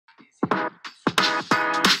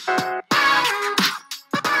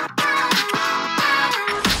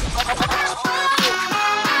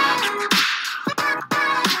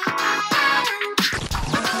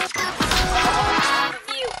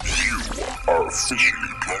officially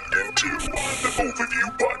plugged into the Overview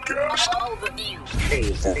Podcast. Overview.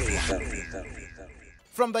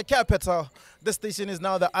 From the capital, the station is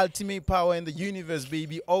now the ultimate power in the universe,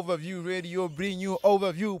 baby. Overview Radio, bring you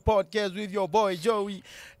Overview Podcast with your boy Joey.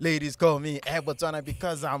 Ladies call me Agatha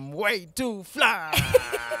because I'm way too fly.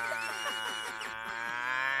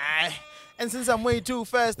 And since I'm way too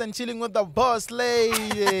fast and chilling with the boss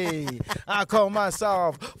lady, I call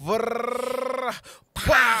myself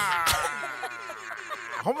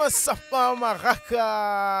Homasapa Maraka.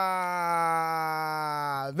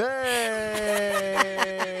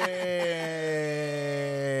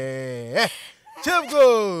 Chief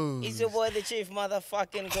Ghost. It's your boy, the Chief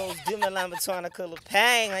Motherfucking Ghost. Dumalan Batwana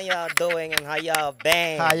Pang. How y'all doing and how y'all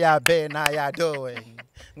bang? How y'all been? How y'all doing?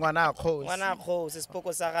 Ngwana khosi. Ngwana khosi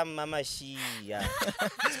sipoko sa ga mama shia.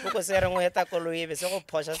 Sipoko se re ngo heta koloi be se go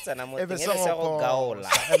phosha tsena mo teng e be se go gaola.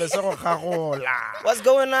 E be se go gagola. What's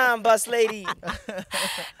going on, boss lady?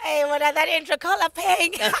 Hey, what are that intro color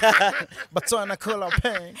pink? Batwana color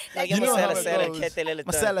pang. You know how it goes.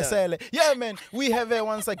 Yeah, man. We have her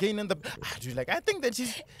once again in the. I think that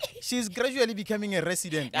she's gradually becoming a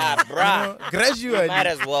resident. Ah, bruh. You know, gradually. Might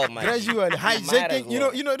as well, man. Gradually hijacking.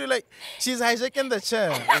 Well. You know, she's hijacking the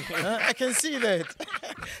chair. I can see that.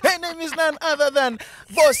 Her name is none other than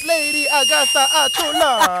Boss Lady Agatha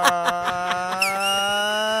Atlholang.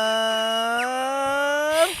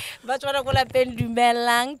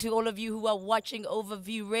 To all of you who are watching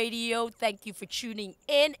Overview Radio, thank you for tuning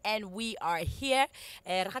in, and we are here.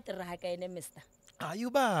 Mister. Are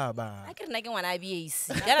you baba? I can like one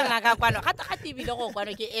IBAC.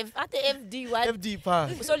 FD what? FD pa.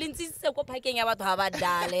 So Lindsay se ko packing about to have a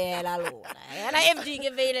dalela lona. And FD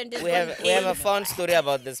available. We have a fun story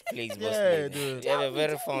about this place, boss lady. Dude. We have a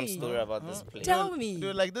very fun story about this place. Tell me.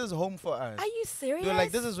 Dude, like this is home for us. Are you serious? Dude,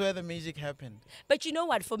 like this is where the magic happened. But you know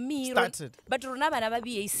what? For me, Started. but rona bana ba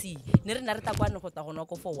BAC. Ne re na re ta kwa no go ta go no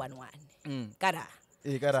go 411. Kada.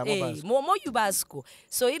 Mo you basko.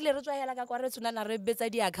 So ile re tswa hela ka kwa re tsuna na re betsa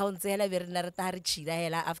di accounts hela be re na re ta re chira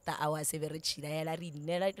hela after hours be re chira hela re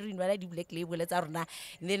inela di black label tsa rona,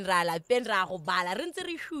 then ra la pen ra go bala re ntse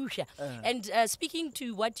re shusha. And speaking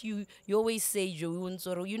to what you always say, Joe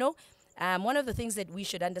Unsoro, you know, one of the things that we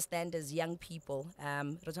should understand as young people,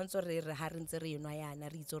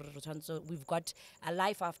 we've got a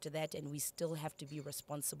life after that, and we still have to be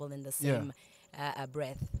responsible in the same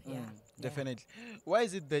breath. Definitely. Why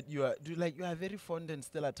is it that you are very fond and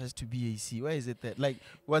still attached to BAC? Why is it that, like,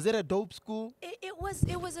 was it a dope school? It was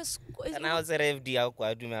a school. And I was at FD out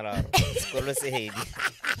kwa dumela. Skolo se hedi.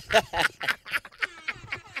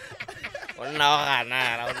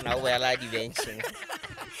 Ona wela dimension.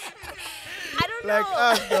 I don't like know.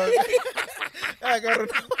 Us, dog. I got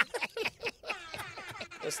it.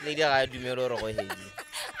 This lady I dumelo ro go hedi.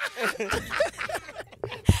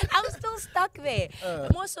 I'm still stuck there.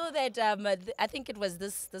 More so that I think it was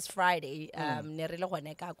this Friday.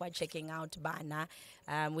 Checking out Bana.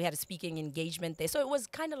 We had a speaking engagement there. So it was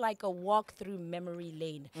kind of like a walk through memory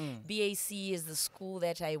lane. BAC is the school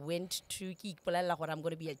that I went to. I'm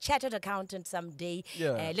going to be a chartered accountant someday.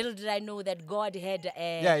 Little did I know that God had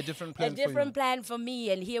a different plan for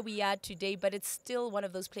me. And here we are today. But it's still one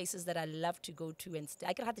of those places that I love to go to. And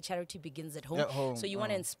I can have the charity begins at home. So you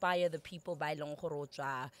want to inspire the people by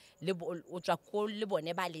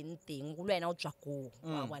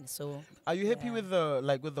So are you happy with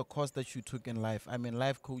the course that you took in life? I mean,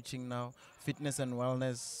 life coaching now, fitness and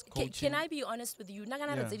wellness coaching. Can I be honest with you?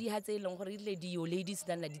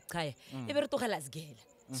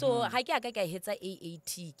 So I hit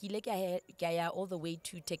AAT, all the way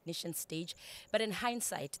to technician stage. But in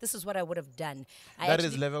hindsight, this is what I would have done. That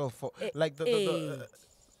is level 4. Like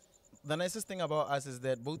the nicest thing about us is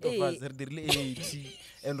that both of us are really AAT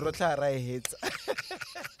and Rotla Rai hits.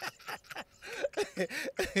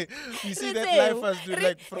 You see that life has to,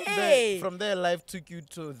 like, from there life took you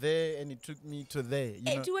to there and it took me to there, you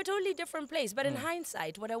know? To a totally different place. But in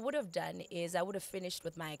hindsight, what I would have done is I would have finished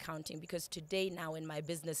with my accounting, because today now in my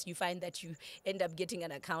business you find that you end up getting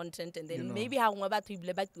an accountant and then maybe so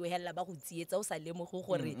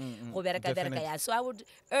I would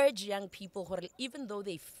urge young people, even though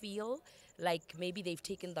they feel like maybe they've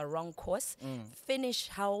taken the wrong course, finish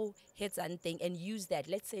how hits and thing and use that.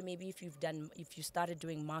 Let's say maybe if you started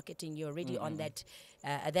doing marketing, you're already on that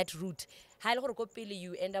route.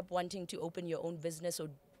 You end up wanting to open your own business or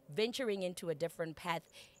venturing into a different path.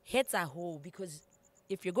 Hits a whole, because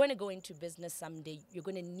if you're going to go into business someday, you're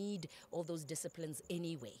going to need all those disciplines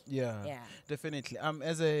anyway. Yeah. Definitely.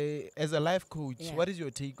 As a life coach, what is your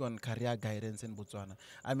take on career guidance in Botswana?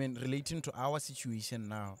 I mean, relating to our situation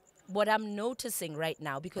now. what I'm noticing right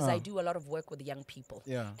now, because I do a lot of work with young people.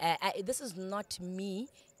 Yeah. This is not me,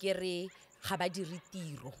 kere ga ba dire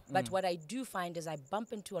tiro. But what I do find is I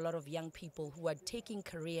bump into a lot of young people who are taking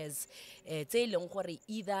careers. Tse leng gore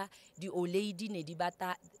either the old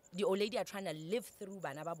lady are trying to live through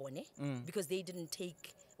bana ba bone because they didn't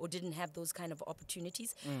take or didn't have those kind of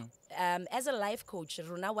opportunities. As a life coach,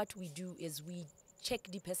 Rona, what we do is we check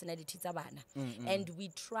the personality tsa bana and we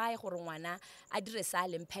try gore ngwana a dire sa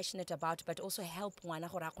le passionate about, but also help ngwana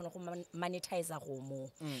gore a kgone go monetize go mo.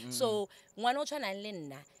 So ngwana o tshwana le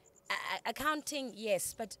nna, accounting,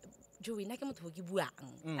 yes, but Joey,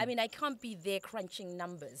 I mean, I can't be there crunching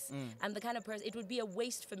numbers. I'm the kind of person, it would be a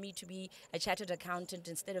waste for me to be a chartered accountant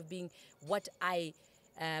instead of being what I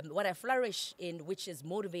flourish in, which is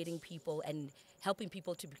motivating people and helping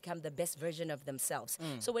people to become the best version of themselves.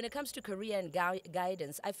 So when it comes to career and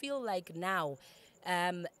guidance, I feel like now,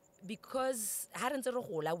 because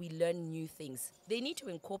we learn new things, they need to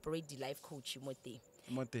incorporate the life coach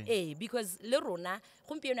because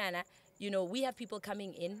you know, we have people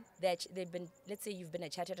coming in that they've been, let's say you've been a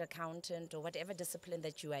chartered accountant or whatever discipline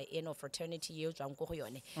that you are in, or fraternity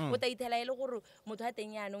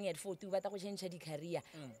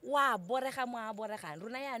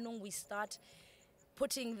we start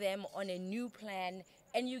putting them on a new plan,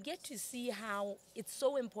 and you get to see how it's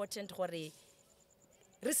so important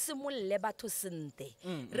re simolle batho sente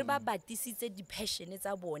re ba batisitse di passion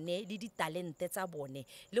tsa bone le di talente tsa bone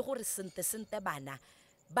le gore sente bana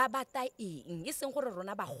ba bata eng e seng gore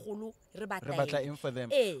rona bagolo re batla eng for them.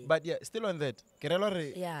 But yeah, still on that,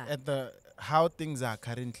 at the how things are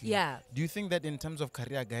currently, do you think that in terms of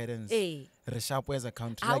career guidance, re sharp as a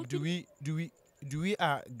country, like do we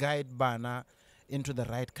guide bana into the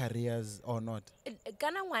right careers or not?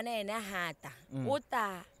 Kana ngwana ene hata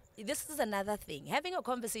ota. This is another thing. Having a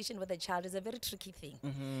conversation with a child is a very tricky thing.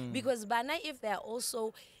 Because bana, if they're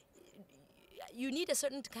also, you need a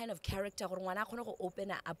certain kind of character gore ngwana khone go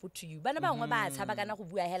open up to you. Bana bangwe ba tshaba kana go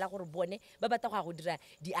bua hela gore bone ba batla go dira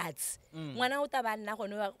di arts. Ngwana o ta ba nna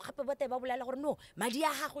gone gape bote ba bolela gore no madi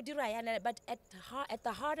a ga go dira yana, but at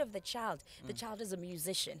the heart of the child is a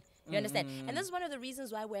musician. You understand? And this is one of the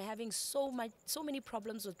reasons why we're having so many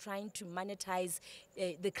problems with trying to monetize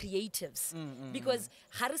the creatives. Because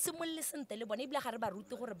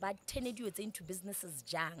into businesses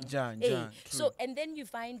so, and then you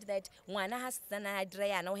find that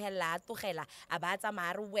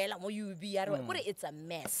it's a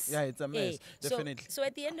mess. Yeah, it's a mess. Definitely. So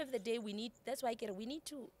at the end of the day, we need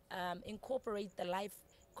to incorporate the life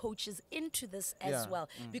coaches into this as well.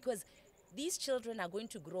 Because these children are going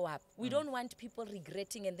to grow up. We don't want people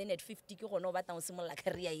regretting and then at 50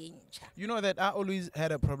 You know that I always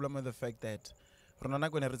had a problem with the fact that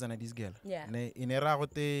this girl. In a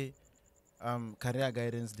career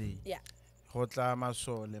guidance day. My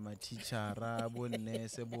teacher,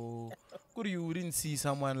 could you wouldn't see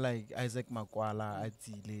someone like Isaac Makwala,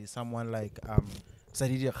 someone like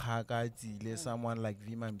Sadidi Khaka, someone like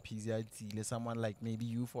Viman Pizzi, someone like maybe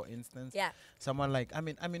you, for instance. Someone like, I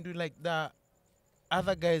mean, do like the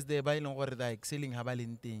other guys there by like selling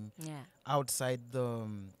habalinting outside the,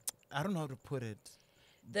 I don't know how to put it.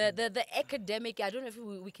 The academic, I don't know if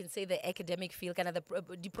we can say the academic field, kind of the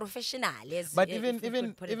professionals. But even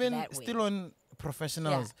still on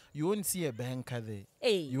professionals, you won't see a banker there.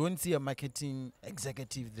 You won't see a marketing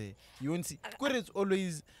executive there. You won't see. It's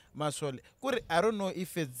always masole. I don't know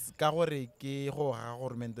if it's but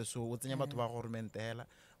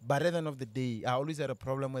at the end of the day, I always had a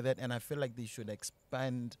problem with that, and I feel like they should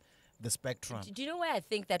expand the spectrum. Do you know where I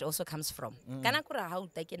think that also comes from?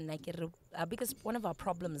 Because one of our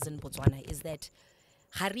problems in Botswana is that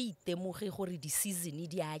the season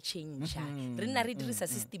change.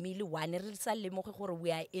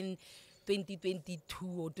 We are in 2022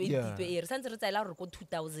 or 2020 ko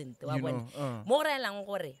 2000 wa bona mo re lang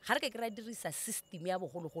gore ga re ke kra dirisa system ya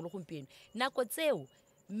bogologolo gompieno nako tseo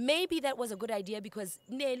maybe that was a good idea because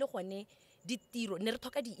ne le gone ditiro ne re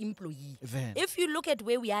tlhoka di employee. If you look at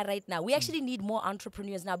where we are right now, we actually need more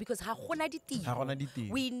entrepreneurs now because ha gona ditiro.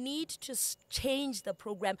 We need to change the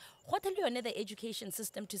program. The education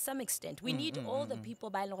system to some extent. We need all the people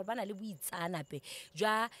by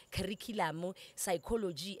curriculum,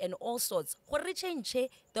 psychology, and all sorts. Change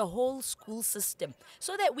the whole school system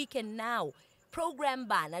so that we can now program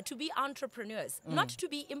bana to be entrepreneurs, not to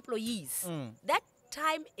be employees. That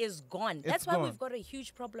time is gone. That's why we've got a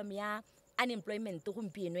huge problem unemployment. But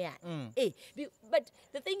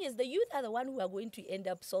the thing is, the youth are the one who are going to end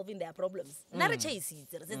up solving their problems.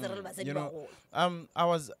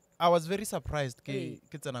 I was very surprised Eh.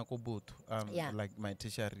 ke tsena ko Boto, Yeah. like my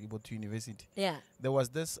tertiary Boto University. Yeah. There was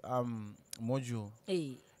this module.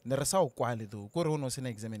 Eh. Ne re sa o kwale though. Kore ho no se na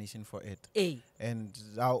examination for it. Eh. And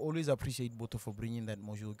I always appreciate Boto for bringing that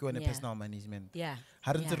module. Ke yone Yeah. personal management. Yeah.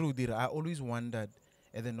 Ha re ntse Yeah. re o dira, I always wondered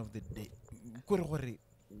at the end of the day, kore gore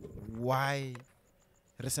why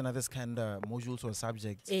re sena this kind of modules or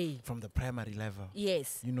subjects Eh. from the primary level.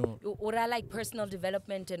 Yes. You know, Or I like personal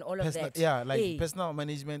development and all of that. yeah, like Eh. personal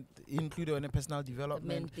management included in personal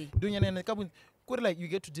development. Development. Doing an like you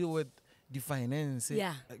get to deal with the finance.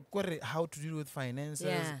 Yeah. How to deal with finances.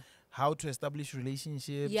 Yeah. How to establish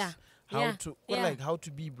relationships. Yeah. How Yeah. to Yeah. like how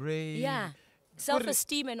to be brave. Yeah.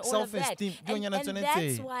 Self-esteem and all of that. Self-esteem. And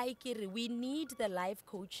that's why Kiri, we need the life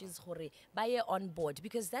coaches by on board,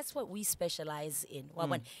 because that's what we specialize in.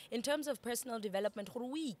 In terms of personal development,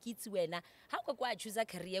 we how can choose a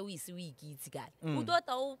career we see we discover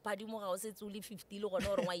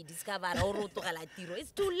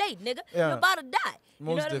it's too late, nigga. Yeah. You're about to die. You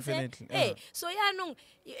know Most what I'm saying? definitely, Hey, yeah. so yeah, no,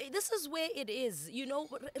 this is where it is. You know,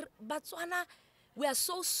 Botswana, we are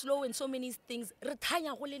so slow in so many things. Re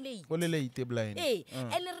thanya go le late. Go le late, blind. Hey,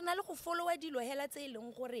 and re na le go follow dilo hela tse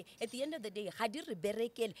eleng gore at the end of the day ga di re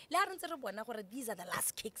berekele. Le ha re ntse re bona gore these are the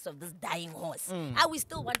last kicks of this dying horse. We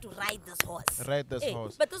still want to ride this horse. Ride this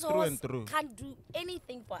horse. But this Through horse and through. can't do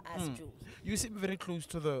anything for us, Joe. You seem very close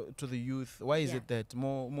to the youth. Why is Yeah. it that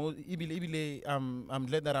I'm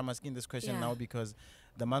glad that I'm asking this question Yeah. now, because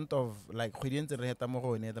the month of like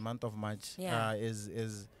the month of March Yeah.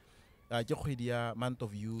 is ke kgwedi ya month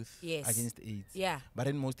of youth Yes. against AIDS. Yeah. But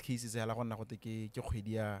in most cases ya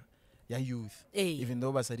kgwedi ya youth. Eh. Even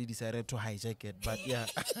though basadi decided to hijack it, but yeah,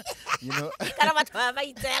 you know. Kana batho ba ba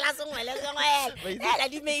itseela sengwe le sengwe. Ela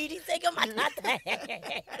di meditse ke mathata.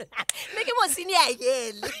 Me ke mo senior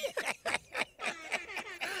again.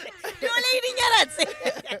 Yo le dinyaretse.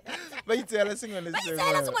 Ba itseela sengwe le Ba sengwe.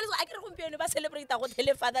 itseela sengwe le sengwe. A ke re gompieno ba celebrate go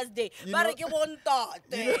tele Father's Day. You Ba re know- ke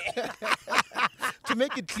bontate. To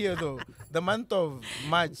make it clear though, the month of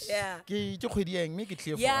March, Yeah. ke kgwedi ya eng, make it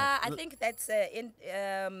clear for Yeah, us. I think that's in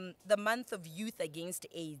the month of youth against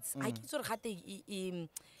AIDS. I keep sort of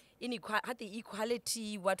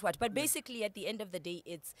equality, what. But basically, at the end of the day,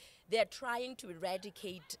 they're trying to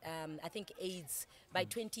eradicate, I think, AIDS by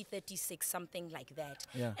 2036, something like that.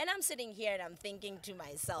 Yeah. And I'm sitting here and I'm thinking to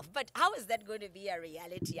myself, but how is that going to be a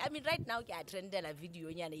reality? I mean, right now, I trended a video,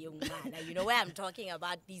 you know, where I'm talking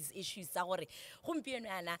about these issues.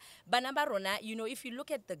 You know, if you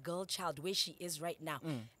look at the girl child where she is right now,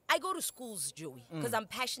 I go to schools, Joey, because I'm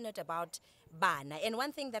passionate about Bana. And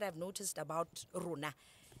one thing that I've noticed about Rona,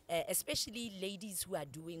 especially ladies who are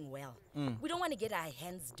doing well, we don't want to get our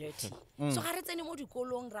hands dirty. So ga re tsene mo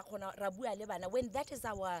dikolong ra khona ra bua le bana, when that is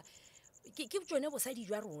our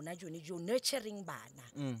nurturing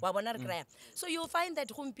bana. Wa bona re kry-a. So you'll find that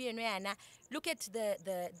gompieno yana, look at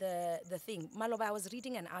the thing. Maloba, I was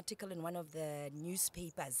reading an article in one of the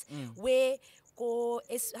newspapers where ko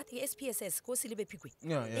SPSS ko Silibe Pikwe.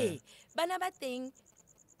 Yeah. Bana ba teng,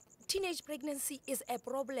 teenage pregnancy is a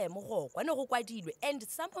problem and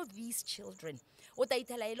some of these children o ta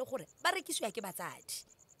ithala ile gore ba rekisiwa ke batsadi.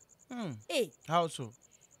 How so?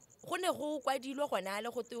 Go ne go kwadilwe gona le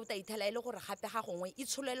go te o ta ithala ile gore gape ga gongwe e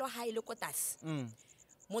tsholelo ha ile ko tlase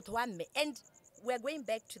motho wa mme. And we're going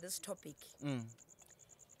back to this topic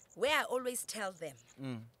where I always tell them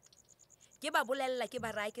ke ba bolella ke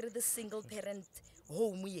ba raya ke re the single parent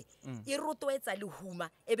home ye e rotloetsa le huma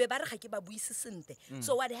e be ba re ga ke ba buise sente.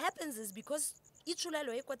 So what happens is, because e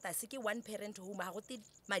tshulelo e kotase ke one parent home ha go te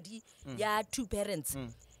madi ya two parents,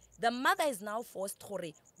 the mother is now forced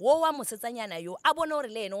gore wo wa mosetsanyana yo a bone gore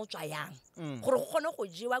le ene o tswa yang gore go kgone go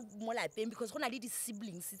jewa mo lapeng, because go na le di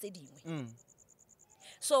siblings tse dingwe.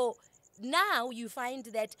 So now you find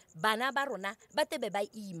that bana ba rona ba tebe ba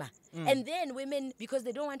ima, and then women, because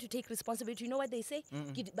they don't want to take responsibility, you know what they say?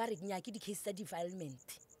 Ba re nya ke di case tsa defilement.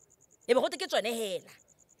 E be go te ke tsone hela.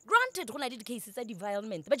 Granted, go na le di cases tsa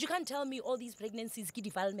defilement, but you can't tell me all these pregnancies ke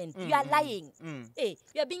defilement. You are lying. Hey,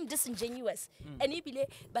 you are being disingenuous. And ebile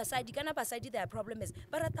basadi kana basadi, their problem is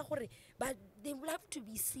ba rata gore they love to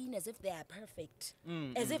be seen as if they are perfect,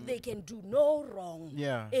 as if they can do no wrong.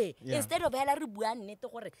 Yeah, Hey, yeah. instead of hela re bua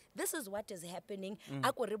nnete gore this is what is happening,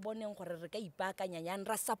 a ko re boneng gore re ka ipaakanya yang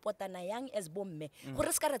ra supportana yang as bomme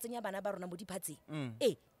gore ska ra tsenya bana ba rona mo diphatseng.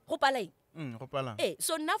 Hey, go pala eng? Go pala. Hey,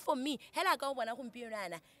 so now for me, hela ka bona gompieno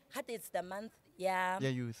ana, it's the month, yeah,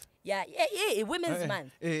 youth. yeah, women's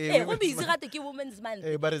month. eh, Hey, go women's busy month. gate ke women's month.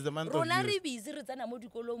 But it's the month of Rona youth. re busy re tsena mo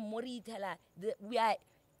dikolong mo re ithela we are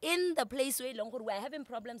in the place where we're having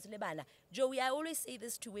problems le bana. Joey, I always say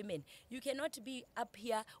this to women. You cannot be up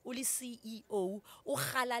here, only CEO, o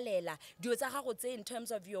khalalela, dio tsa gago tse in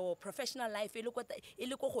terms of your professional life, e le ko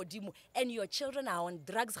godimo, and your children are on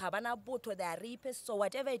drugs, ga bana botho, they are rapists, or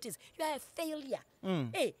whatever it is. You are a failure.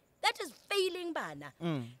 Hey, that is failing bana.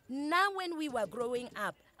 Now when we were growing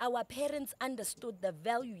up, our parents understood the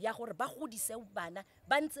value ya gore ba godise bana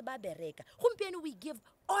ba ntse ba bereka. Gompieno we give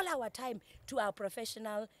all our time to our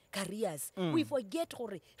professional careers. We forget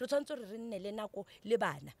gore re tshwantse re nne le nako le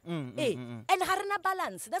bana. And ga rena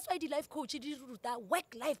balance. That's why the life coach di ruta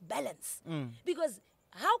work-life balance. Because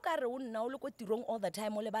how ka re o nna o le ko tirong all the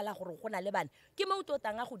time o le bala gore go na le bana ke mo o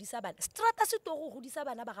totanga go disa bana strata se to go disa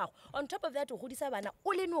bana ba gago on top of that go disa bana o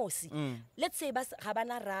le nosi let's say ba ga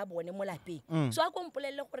bana ra bone mo lapeng so a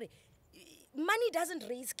kompolelle gore money doesn't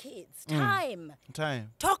raise kids. Time.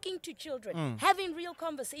 Talking to children. Having real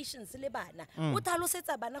conversations. Le bana. That's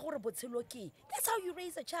how you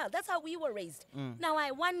raise a child. That's how we were raised. Now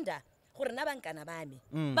I wonder,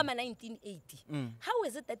 Bama 1980. How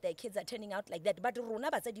is it that their kids are turning out like that? But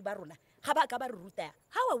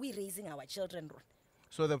how are we raising our children?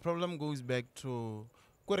 So the problem goes back to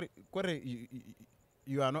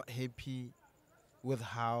you are not happy with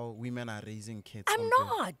how women are raising kids. I'm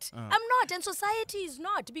not. And society is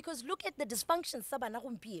not, because look at the dysfunctions sa bana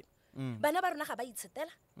gompieno. Bana ba rona ga ba itshetela.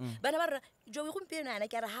 Bana ba rona jo gompieno ana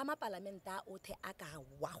ke re ha ma parlamenta othe aka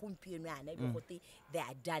wa gompieno ana be gote they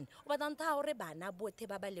are done. O ba tanta hore bana bothe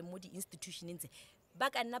ba ba le mo di institutions ba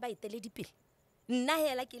ka nna ba itele dipele. Nna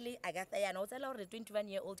hela ke le Agatha yana o tsela hore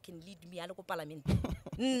 21-year-old can lead me ala ko parliament.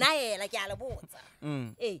 Nna hela ke ala botsa.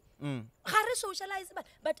 Ga re socialize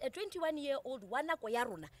but a 21-year-old wana ko ya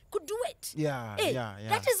rona could do it. Yeah.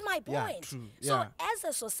 That is my point. Yeah, true. So as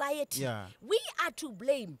a society, we are to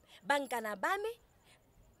blame. Bankana bame,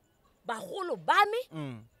 baholo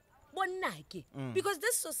bame, bonake. Because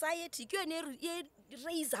this society,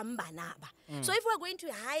 raise ambanaba. So if we're going to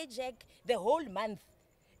hijack the whole month,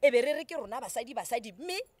 me we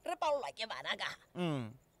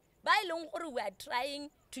are trying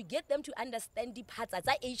to get them to understand the parts as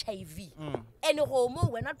HIV. And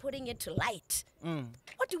we're not putting it to light.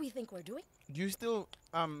 What do we think we're doing? Do you still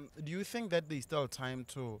do you think that there's still time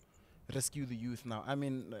to rescue the youth now? I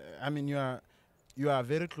mean you are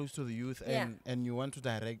very close to the youth and you want to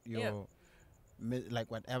direct your like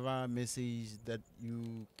whatever message that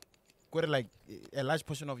you got, like a large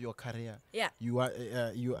portion of your career. You are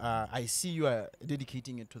I see you are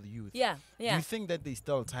dedicating it to the youth. Do you think that there's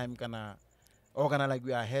still time like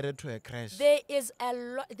we are headed to a crash? There is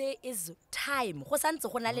time.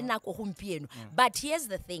 But here's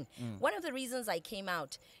the thing. One of the reasons I came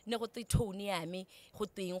out, because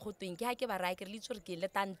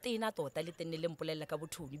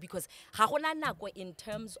in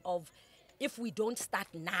terms of if we don't start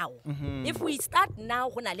now. If we start now,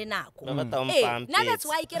 now that's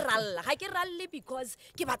why ke ralla because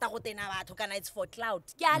ke bata go tena batho kana it's for cloud.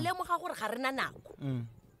 Ke a lemoga gore ga rena nako.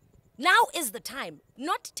 Now is the time,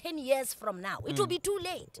 not 10 years from now. It will be too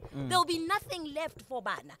late. There will be nothing left for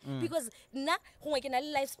bana. Because na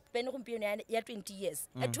lifespan ya 20 years.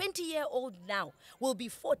 A 20-year-old now will be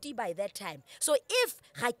 40 by that time. So if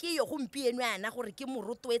hake yo gompieno ana gore ke mo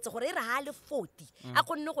rotwetse gore e re ha le 40, a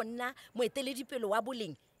go nne go nna moeteledipelo wa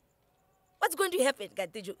boleng. What's going to happen,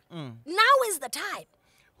 Katejo? Now is the time.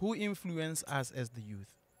 Who influence us as the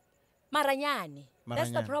youth? Maranyane.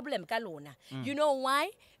 That's the problem, Kalona. You know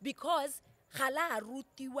why? Because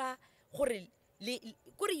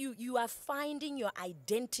you are finding your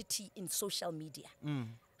identity in social media.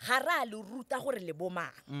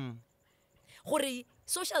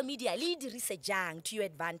 Social media lead research to your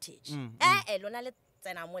advantage.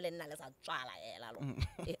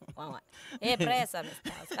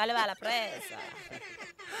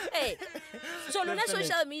 So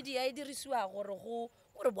social media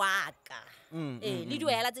le di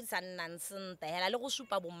hela tse sanang sente hela le go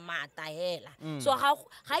supa bo mata hela so ga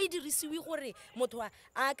e dirisiwe gore motho a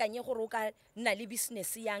kanye gore o ka nna le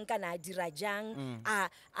business yang kana dira jang a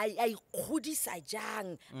ikgodisa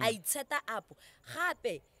jang a itseta up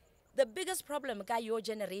gape the biggest problem ka your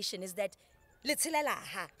generation is that le tshelela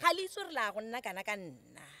ga le itse la go nna kana ka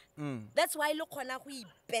nna. That's why lo khona go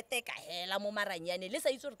ipeteka hela mo maranyane le sa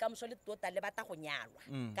itse re ka moso le tota le bata go nyalwa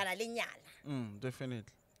kana le nyala.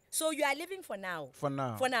 Definitely. So you are living for now. For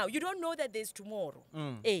now. You don't know that there's tomorrow.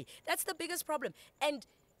 That's the biggest problem. And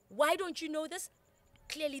why don't you know this?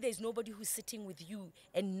 Clearly there's nobody who's sitting with you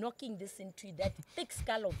and knocking this into that thick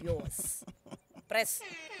skull of yours. Press.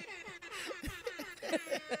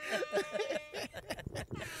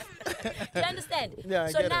 Do you understand? Yeah, I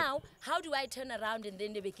so get it. now, how do I turn around and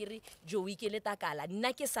then be kiri Joey ke le takala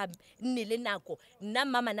nna ke sa nne le nako nna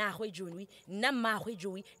mama na gwe Joey nna mma gwe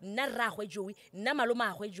Joey nna rra gwe Joey nna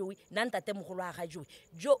maloma gwe Joey nna ntate mogolo ga Joey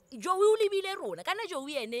Joey o lebile rona kana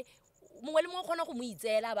Joey ene mongwe le mongwe khona go mo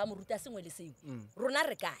itseela ba mo ruta sengwe le sengwe rona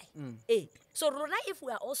re kae so rona if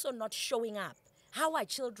we are also not showing up, how are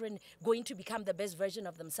children going to become the best version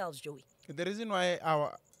of themselves, Joey? The reason why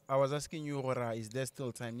I was asking you, Rora, is there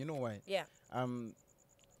still time? You know why? Yeah. I'm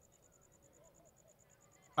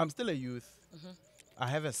still a youth. I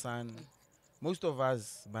have a son. Most of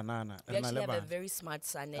us, banana. You actually have a very smart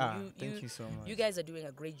son, and thank you so much. You guys are doing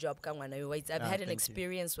a great job, Kangwana. I've had an thank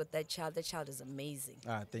experience with that child. That child is amazing.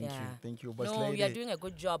 Thank you. But no, lady, you are doing a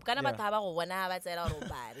good job. Kana Yeah. bataba go bona ba tsela go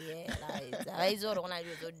bari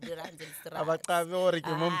Abaqabe hore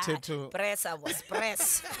ke mo mthetho.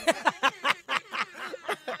 Press.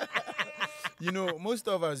 You know, most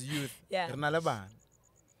of us youth, Yeah. re na le bana.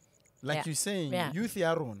 Like Yeah. you're saying, Yeah. youth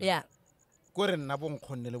ya rona. Yeah. Kore nna bo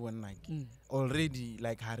nkgonne le bonnake. Already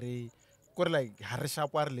like hare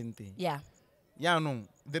sharp wa re leng teng. Yeah. Yaanong,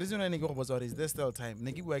 the reason why ne ke go botsa hore is there still time?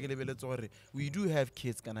 Ne ke bua ke lebeletse gore we do have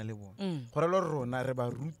kids kana le bona. Gore lo rona re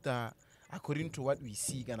ba ruta according to what we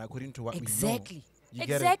see and according to what Exactly. we know. You get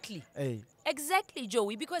it? Exactly. Hey. Exactly,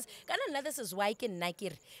 Joey, because this is why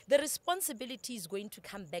the responsibility is going to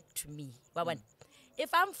come back to me. If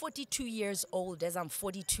I'm 42 years old, as I'm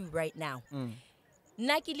 42 right now,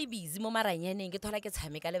 nna ke le busy mo maranyaneng ke thola ke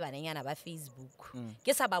tshameka le bananyana ba Facebook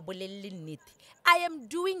ke sa ba bolelle nnete. I am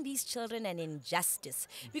doing these children an injustice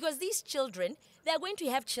because these children, they are going to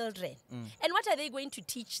have children. And what are they going to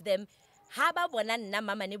teach them? Ha ba bona nna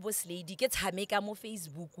mama ne boss lady ke tshameka mo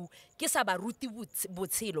Facebook ke sa ba ruti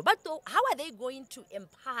botshelo, but how are they going to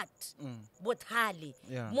impart bothale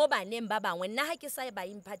Yeah. mo baneng ba bangwe nna ha ke sa ba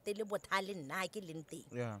impatele bothale nna ke leng teng?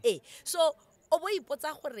 Yeah. So o bo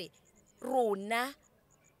ipotsa gore rona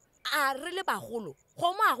a re le bagolo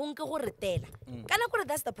go mo a go nke go retela kana gore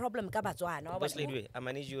that's the problem ka Batswana. Boss lady, I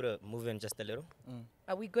manage you to move in just a little.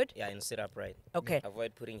 Are we good? Yeah, and sit upright. Okay.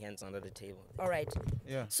 Avoid putting hands under the table. All right.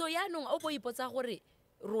 Yeah. So yaanong o bo ipotsa gore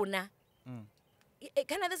rona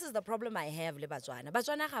kana this is the problem I have le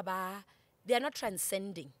Batswana ga ba, they are not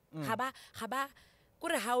transcending. Ga ba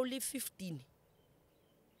kore ha o le 15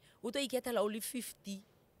 o to iketela o le 50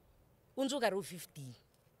 o ntse o ka re o 15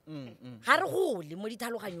 ha re gole mo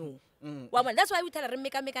dithaloganyong wa bona. That's why we tell re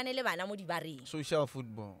mekane le bana mo dibareng. Social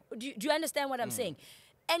football. Do you understand what I'm saying?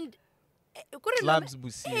 And Clubs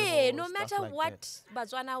busigo, no stuff matter like what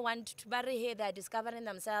Batswana want to bury here, they're discovering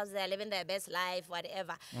themselves, they're living their best life,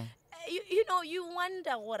 whatever. You know, you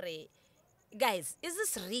wonder, guys, is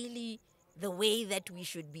this really the way that we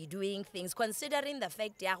should be doing things, considering the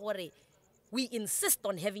fact that we insist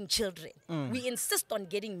on having children, we insist on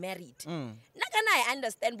getting married? Nakana I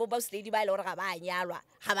understand Boba's lady by Laura Nyalwa,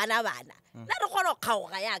 Havana Vana. Not a horror cow,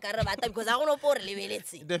 because I don't know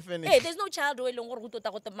lebeletse. Definitely. Hey, there's no child who longer to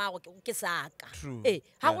talk to Mao Kisaka. True. Hey,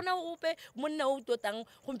 how na upe Muno to Tang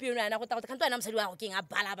Humpuna and I can't answer walking a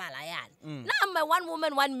balabalayan. Now, one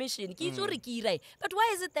woman, one mission, Kizuri. But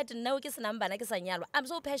why is it that no kiss number Nakasanyalo? I'm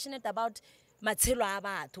so passionate about Matsila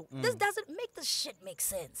Abato. This doesn't make the shit make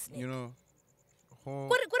sense. You know.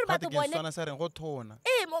 Kore batho bone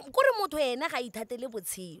kore motho ena ga ithatele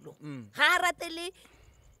botshelo ga ratele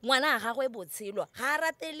ngwana ga gagwe botshelo ga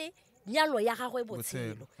ratele nyalo ya gagwe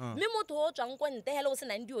botshelo mme motho o tswang ko nte hele o se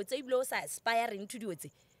nang dio tse ibile o sa aspiring to dio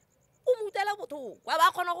tse o mutela botho wa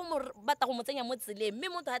ba khona go mo bata go motsenya mo tseleng mme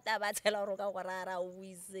motho a ta ba tshela ro ka go rara o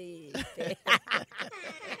buise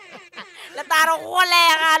la taro go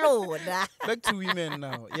lega lona. Back to women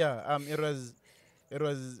now. Yeah, it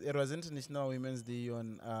was International Women's Day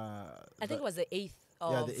on I think it was the 8th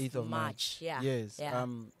of the 8th of March. Yeah. Yes. Yeah.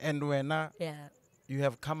 And when you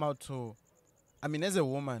have come out to, I mean, as a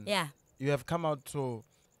woman, you have come out to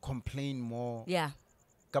complain more. Yeah.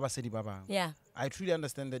 Kabasedi baba. Yeah. I truly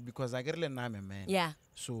understand that because I get I'm a man. Yeah.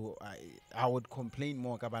 So I would complain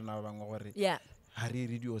more kabana bangore. Yeah. Hari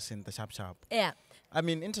radio center sharp. Yeah. I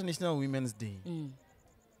mean, International Women's Day.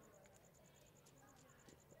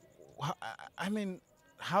 I mean,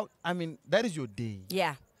 that is your day.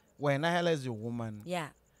 Yeah. When I as a woman, Yeah.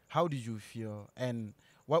 how did you feel? And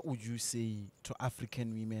what would you say to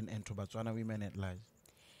African women and to Botswana women at large?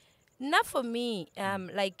 Not for me.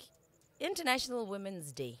 Like International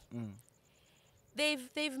Women's Day.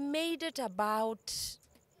 They've made it about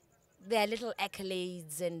their little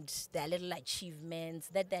accolades and their little achievements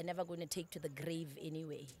that they're never going to take to the grave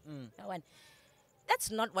anyway.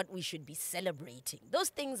 That's not what we should be celebrating. Those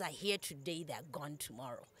things are here today, they're gone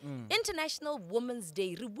tomorrow. International Women's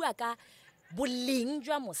Day, ribuaka boleng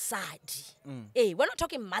jwa mosadi. We're not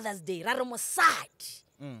talking Mother's Day, ra re mosadi.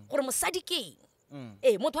 Gore mosadi ke eng?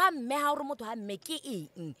 Motho a mme ha gore motho a mme ke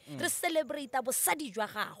eng? Re celebrate bosadi jwa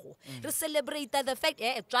gago. Re celebrate the fact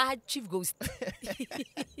tswa Chief Ghost.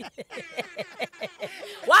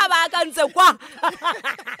 Wa ba ka ntse kwa.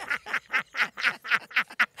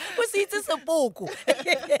 O se itse sepoko.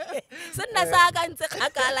 Se nna sa ka ntse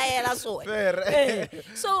kgakala ela so.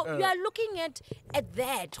 So you are looking at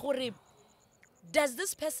that. Does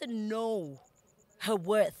this person know her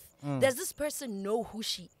worth? Does this person know who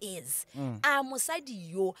she is?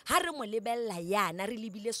 Mosadi yo, ha re mo lebella yana re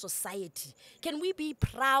lebile society. Can we be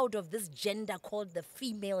proud of this gender called the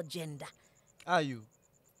female gender? Are you?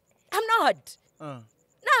 I'm not.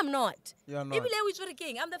 No, I'm not. You're not.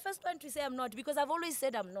 I'm the first one to say I'm not because I've always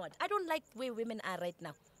said I'm not. I don't like the way women are right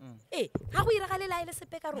now.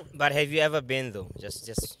 But have you ever been though? Just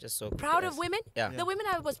so proud of women? Yeah. The women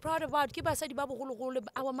I was proud about,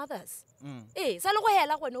 our mothers. Sa le go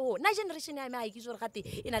hela gone ho. Na generation ya me a ikitse gore gate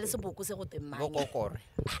ina le seboko se go teng mane.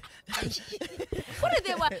 What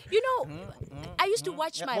they were, I used to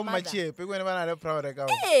watch my mother.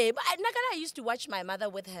 I used to watch my mother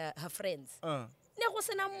with her friends.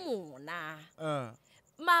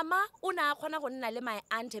 Mama, una khona go nna le my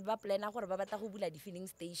aunt ba plana gore ba batla go bula di filling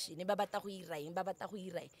station, ba batla go iraeng.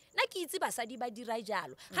 Na ke itse basadi ba dira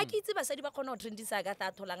jalo. Ga ke itse basadi ba khona go trendisa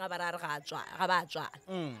Agatha Atlholang ba ra ba tswa.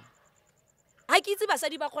 Ha ke itse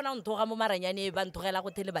basadi ba khona go nthoga mo maranyane ba nthogela go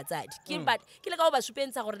thele batsadi. Ke le ka go ba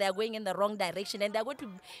supentsha gore they are going in the wrong direction and they are going to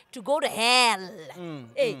go to hell.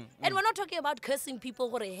 And we're not talking about cursing people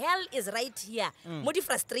gore hell is right here. Mo di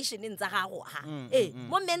frustration in tsa gago ha.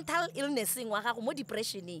 Mo mental illness wa gago, mo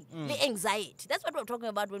depression le anxiety. That's what we're talking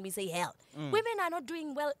about when we say hell. Women are not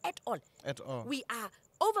doing well at all. At all. We are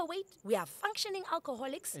overweight, we are functioning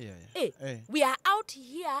alcoholics. We are out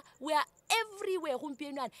here, we are everywhere.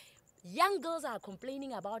 Young girls are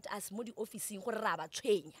complaining about us mo di officing gore ra ba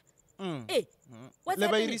tshwenya. What's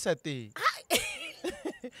happening?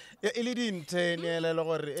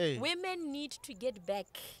 Women need to get back.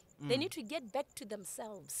 They need to get back to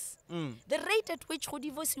themselves. The rate at which go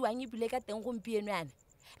divorceiwang ibile ka teng gompieno yana.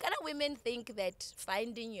 Kana women think that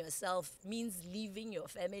finding yourself means leaving your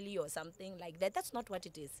family or something like that. That's not what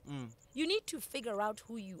it is. You need to figure out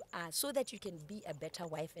who you are so that you can be a better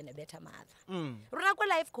wife and a better mother. Rona ko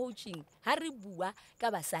life coaching, ha re bua ka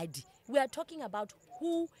basadi. We are talking about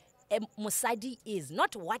who mosadi is,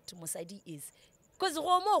 not what mosadi is. Because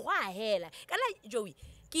go mo gwa hela. Kana Joey,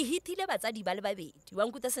 ke hitile batsadi ba le babedi wa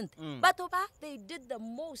nkuta sente batho ba they did the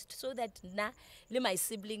most so that na le my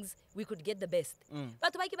siblings we could get the best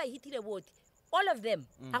batho ba ke ba hitile both all of them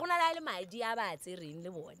ha gona la le madi a ba tsereng le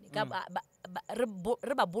bone ka re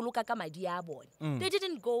ba boloka ka madi a bone. They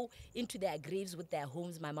didn't go into their graves with their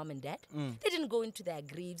homes, my mom and dad. They didn't go into their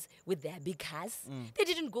graves with their big cars. They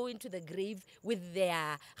didn't go into the grave with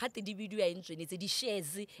their di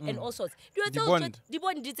shares and all sorts. They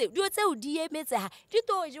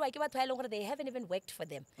haven't even worked for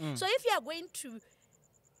them. So if you are going to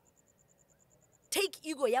take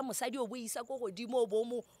ego ya mosadi o boisa go godimo bo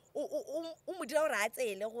mo o mo dira gore a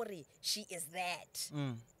tsele gore she is that.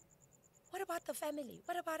 What about the family?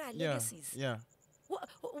 What about our legacies?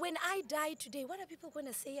 When I die today, what are people going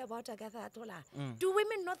to say about Agatha Atlholang? Do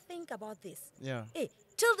women not think about this?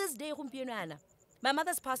 Till this day, my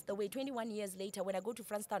mother's passed away 21 years later. When I go to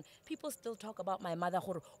Francetown, people still talk about my mother.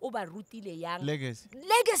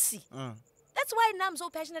 Legacy. That's why now I'm so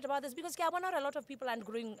passionate about this, because not a lot of people aren't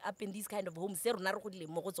growing up in these kind of homes.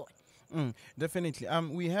 Definitely.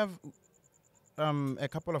 We have a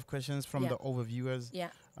couple of questions from the overviewers.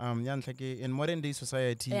 In modern day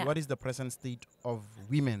society, what is the present state of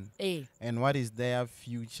women and what is their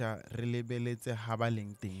future?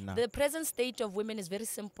 The present state of women is very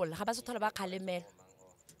simple. Can you state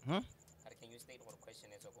what question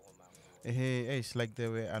it's like they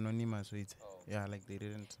were anonymous. Like they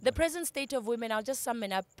didn't. The present state of women, I'll just sum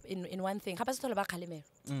it up in one thing.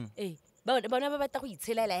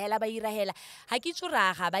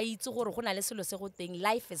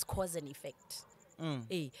 Life is cause and effect.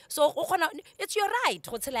 So it's your right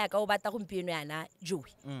go tshela ka o batla gompieno yana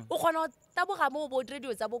Joey. O khona taboga mo bo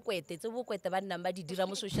radio tsa bokwete tse bokwete ba nna ba di dira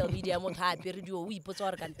mo social media mo tha apere radio o ipotsa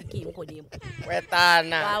gore kante ke eng go dimo.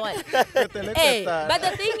 Kwetana. But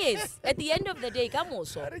the thing is, at the end of the day,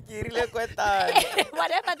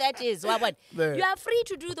 whatever that is, you are free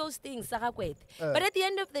to do those things, but at the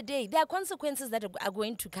end of the day, there are consequences that are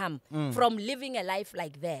going to come from living a life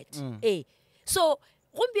like that. So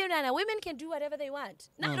women can do whatever they want.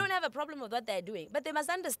 Now, I don't have a problem with what they're doing, but they must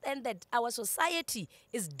understand that our society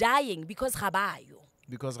is dying because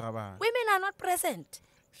Because Raba. Women are not present.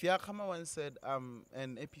 Fiakama once said,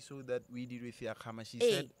 an episode that we did with Fiakama, she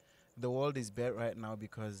Hey. said, the world is bad right now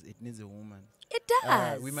because it needs a woman. It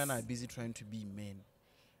does. Women are busy trying to be men.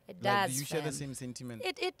 It Like, does. do you share the fam. same sentiment?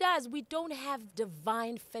 It does. We don't have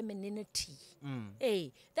divine femininity.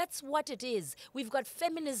 Hey, that's what it is. We've got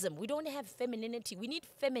feminism. We don't have femininity. We need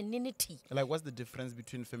femininity. Like, what's the difference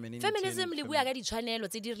between femininity Feminism and le bua ka ditshwanelo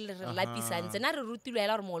tse di re lapisang tse na re rutilwe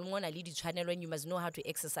hela gore mongwe le mongwe o na le ditshwanelo and you must know how to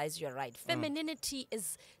exercise your right. Femininity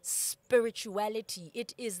is spirituality.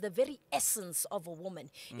 It is the very essence of a woman.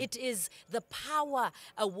 It is the power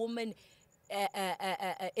a woman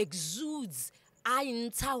exudes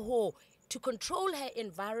to control her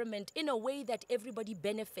environment in a way that everybody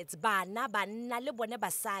benefits. Bana, banna, le bone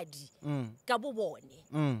basadi, ka bo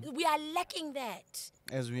bone. We are lacking that.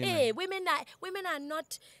 as women? Hey, women are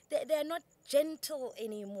not. They're not gentle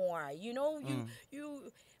anymore. You know,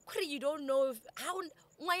 you don't know if how.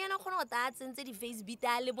 But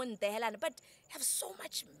have so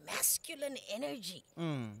much masculine energy.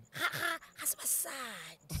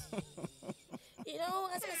 You know,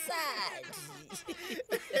 that's sad.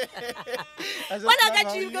 What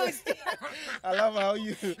Agatha Chief Ghost? I love how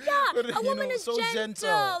you. Yeah, a woman is so gentle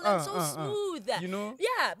and so smooth. You know?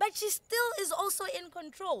 Yeah, but she still is also in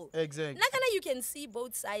control. Exactly. Nakana, you can see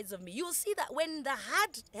both sides of me. You'll see that when the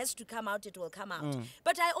heart has to come out, it will come out.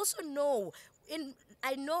 But I also know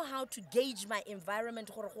I know how to gauge my environment.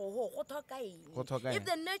 If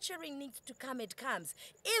the nurturing needs to come, it comes.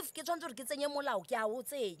 If you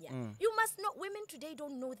must know, women today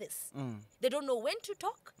don't know this. They don't know when to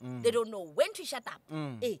talk. They don't know when to shut up.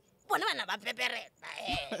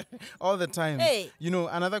 All the time. Hey. You know,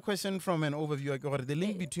 another question from an overview, the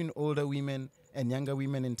link between older women and younger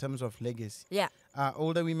women in terms of legacy. Yeah. Are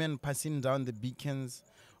older women passing down the beacons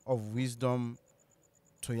of wisdom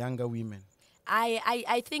to younger women?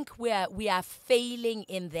 I think we are failing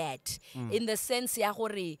in that, in the sense we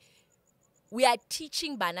are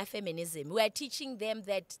teaching bana feminism. We are teaching them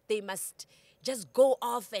that they must just go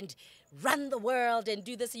off and run the world and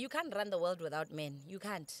do this. You can't run the world without men. You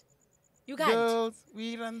can't. You can't. Girls,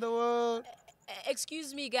 we run the world.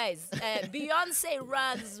 Excuse me, guys. Beyonce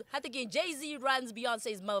runs. I think Jay-Z runs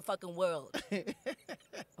Beyonce's motherfucking world.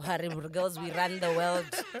 Girls, we run the world.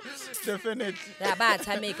 Definitely.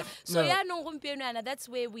 So yeah, that's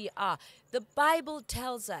where we are. The Bible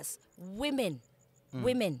tells us women,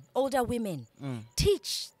 older women,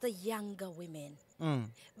 teach the younger women.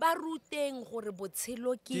 Ba ruteng gore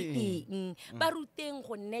botshelo ke eng, ba ruteng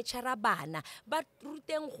go nurture bana, ba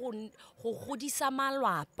ruteng go godisa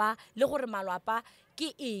malwapa le gore malwapa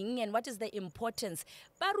ke eng and what is the importance.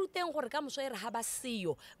 Ba ruteng gore ka moso e re ha ba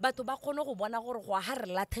seyo batho ba khone go bona gore go ha re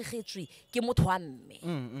lathegetswe ke motho wa mme.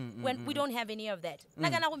 When we don't have any of that. Na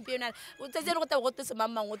kana gompieno o tsetse go go tse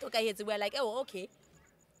mamang o to ka hetse we are like, oh okay.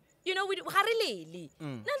 You know, we harelele.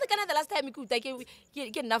 The last time ke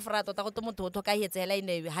nna frato ta go to motho o ka hetse hela in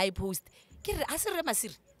a high post. Ke re a se re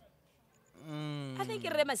masiri. I think ke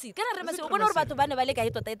re masiri. Kana re masiri o bona gore batho ba ne ba le ka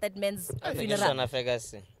hitota that man's funeral. Le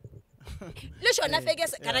shona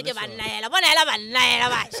fekese kana ke banna hela. Bona hela banna hela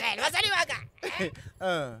ba shela. Ba sali baka.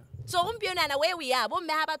 So gompieno ana where we are, bo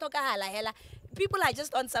mme ha ba tokahala hela. People are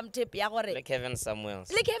just on some tip ya gore. Like Kevin Samuels.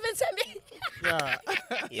 Like Kevin Samuels.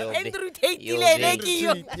 Yeah. Andrew Tate.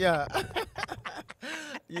 Yeah.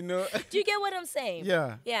 You know. Do you get what I'm saying?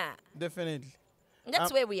 Yeah. Yeah. Definitely.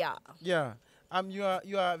 That's where we are. Yeah.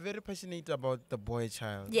 You are very passionate about the boy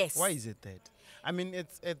child. Yes. Why is it that? I mean,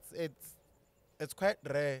 it's quite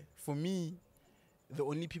rare for me. The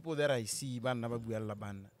only people that I see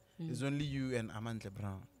is only you and Amandla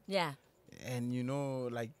Brown. Yeah. And you know,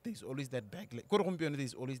 like there's always that backlash.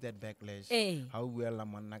 There's always that backlash. Hey. How well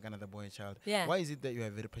I'm not the boy child. Yeah. Why is it that you are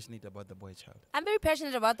very passionate about the boy child? I'm very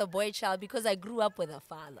passionate about the boy child because I grew up with a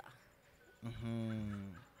father.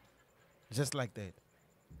 Just like that.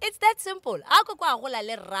 It's that simple. Ako kwa gola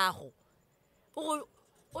le rrago. O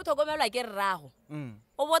thokomelwa ke rrago.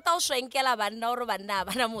 O bota o shwenkela banna o re banna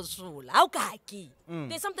bana mosola. Ha o ka ke.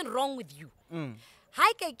 There's something wrong with you.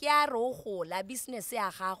 Hai ke a re o gola business ya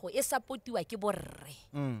gago e supportiwa ke borre.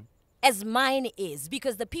 As mine is,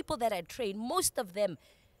 because the people that I train, most of them,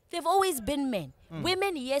 they've always been men.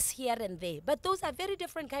 Women, yes, here and there, but those are very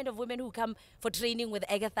different kind of women who come for training with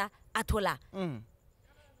Agatha Atlholang.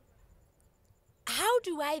 How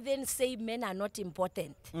do I then say men are not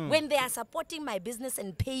important when they are supporting my business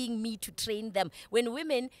and paying me to train them? When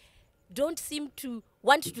women don't seem to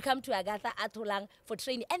want to come to Agatha Atlholang for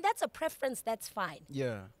training, and that's a preference, that's fine.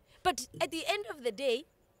 Yeah. But at the end of the day,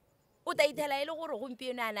 o ta itela ile gore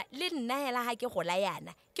gompieno ana le nna hela ha ke gola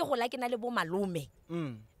yana ke gola ke na le bo malome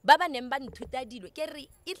Baba nemba nthuta dilo ke re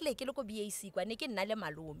itle ke le ko BAC kwa ne ke nna le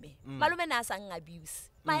malome. Malome na sang abuse.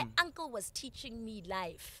 My uncle was teaching me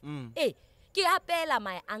life. Ke apela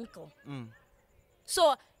my uncle.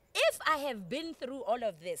 So if I have been through all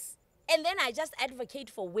of this and then I just advocate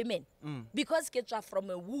for women because ke tswa from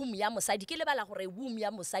a womb ya mosadi ke lebala gore womb ya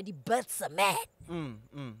mosadi births a man.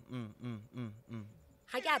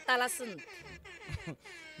 Ha ke atala sentle.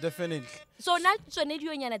 Definitely. So now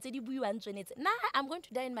I'm going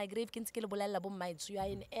to die in my grave. You are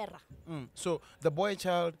in error. So the boy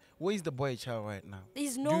child, where is the boy child right now?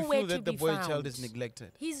 He's Do you nowhere feel to that the be boy found. child is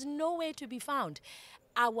neglected? He's nowhere to be found.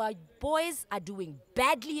 Our boys are doing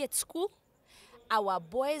badly at school. Our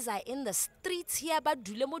boys are in the streets here.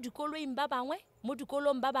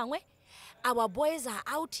 Our boys are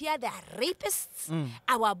out here. They are rapists.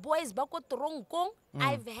 Our boys bako toronkong.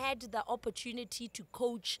 I've had the opportunity to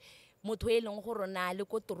coach motho e leng gore na le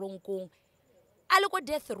ko toronkong. A le ko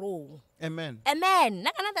death row. Amen. Amen.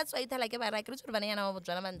 Nakana that's why ithala ke ba ra ke re bana yana ba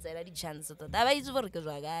botswana mantsela di chance to. Da ba itse gore ke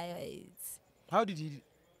jwa guys. How did he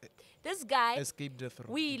This guy escape death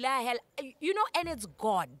row? We la hell, you know, and it's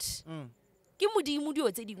God. Ke modimo dio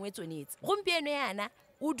tse dingwe tsonetse. Gompieno yana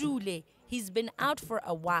o dule. He's been out for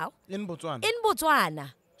a while. In Botswana? In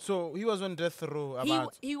Botswana. So he was on death row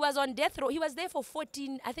about... He was on death row. He was there for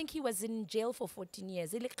 14, I think he was in jail for 14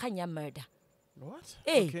 years. Ile kanya murder. What?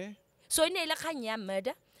 Hey. Okay. So ile kanya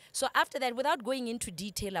murder. So after that, without going into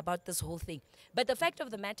detail about this whole thing, but the fact of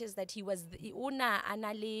the matter is that he was, Una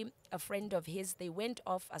Anali, a friend of his, they went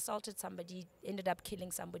off, assaulted somebody, ended up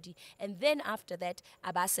killing somebody. And then after that,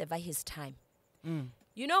 Abaseva his time.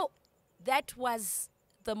 You know, that was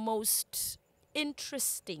the most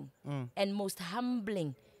interesting and most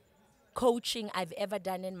humbling coaching I've ever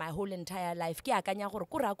done in my whole entire life. And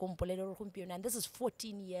this is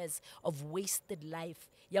 14 years of wasted life.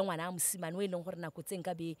 Young one, I'm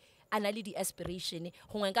analytic aspiration,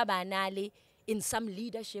 in some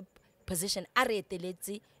leadership position.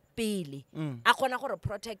 Pele. A kgona gore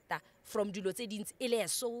protector from dilo tse dintsi ile a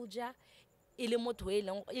soldier, ile motho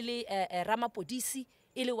ile ramapodisi,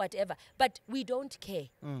 ile whatever. But we don't care.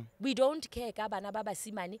 We don't care ka bana ba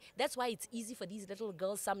basimane. That's why it's easy for these little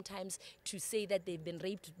girls sometimes to say that they've been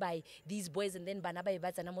raped by these boys and then bana ba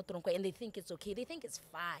ibatsana mo tronko and they think it's okay. They think it's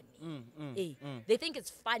funny. They think it's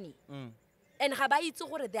funny. And ga ba itse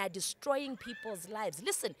gore they are destroying people's lives.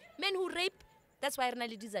 Listen, men who rape, that's why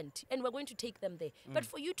Renali isn't. And we're going to take them there. But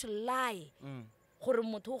for you to lie, gore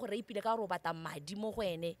motho go rapile ka ro bata madi mo go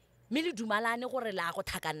ene, mele dumalane gore la go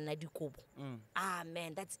tlhakanna dikobo. Ah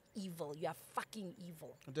man, that's evil. You are fucking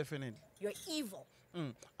evil. Definitely. You're evil.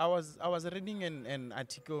 I was reading an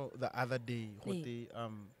article the other day.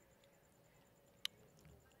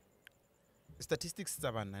 Statistics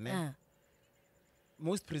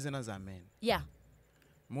most prisoners are men. Yeah.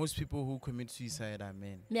 Most people who commit suicide are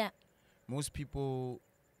men. Yeah. Most people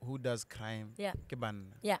who does crime, Yeah. keban.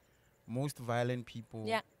 Yeah. Most violent people,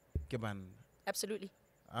 Yeah. keban. Absolutely.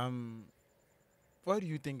 What do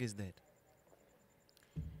you think is that?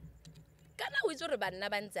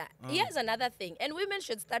 Here's another thing, and women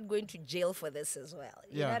should start going to jail for this as well.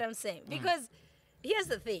 You know what I'm saying? Because here's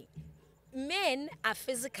the thing: men are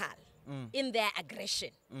physical in their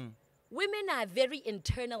aggression. Women are very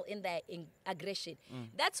internal in their aggression.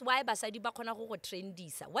 That's why basadi ba khona go train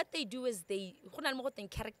disa. What they do is they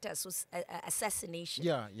character assassination.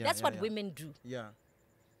 That's what women do. Yeah.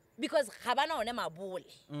 Because habana one mabole.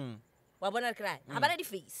 Wa bona kra, habana di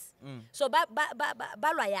face. So ba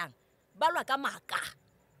lwa yang. Ba lwa ka maka.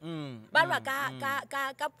 Ba lwa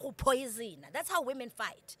ka poison. That's how women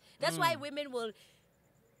fight. That's why women will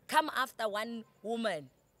come after one woman.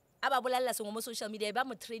 Aba bolalla sengwe mo social media ba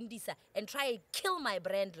mo trendisa and try and kill my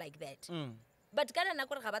brand like that. But kana na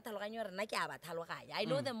gore ga ba tlhaloganya gore na ke a ba tlhaloganya. I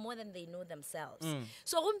know them more than they know themselves.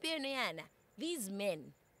 So gompieno yana, these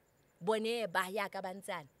men bone ba ya ka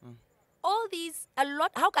bantsana. All these, a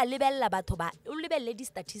lot, how ka lebella batho ba, o lebelle di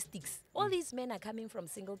statistics. All these men are coming from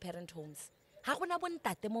single parent homes. Ha gona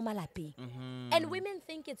bontate mo malapeng. And women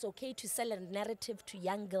think it's okay to sell a narrative to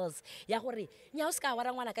young girls. Ya gore nya o ska wa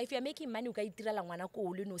ngwana ka, if you are making money o ka itirela ngwana ko o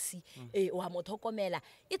le nosi o a mo thokomela.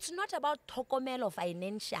 It's not about thokomelo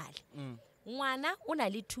financial. Ngwana o na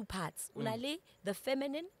le two parts. O na le the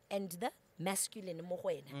feminine and the masculine mo go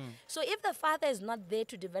wena. So if the father is not there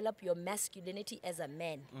to develop your masculinity as a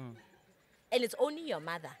man, and it's only your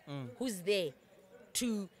mother who's there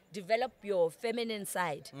to develop your feminine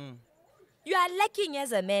side, you are lacking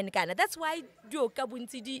as a man, kana. That's why you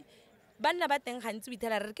kabunti di banna ba teng gantsi o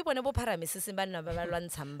itela re ke bone bo pharamesese banna ba ba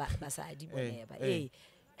lwantshang basadi bone ba.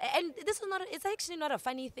 And this is not, it's actually not a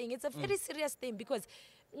funny thing. It's a very serious thing because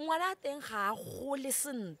ngwana teng ga go le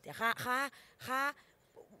sente ga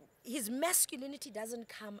his masculinity doesn't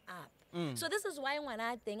come up. So this is why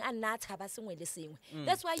ngwana teng a nna tshaba sengwe le sengwe.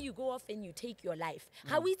 That's why you go off and you take your life.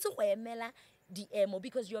 Ga o itse go emela di emo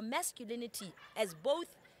because your masculinity as both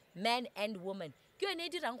man and woman ke yone e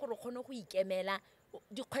dirang gore o kgone go ikemela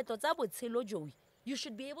dikgwetlo tsa botshelo Joey. You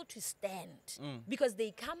should be able to stand because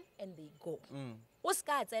they come and they go. O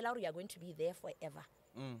ska tsela gore you are going to be there forever.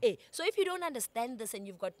 So if you don't understand this and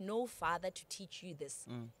you've got no father to teach you this,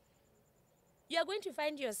 you are going to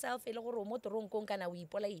find yourself e le gore mo toronkong kana o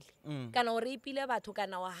ipolaile kana o reipile batho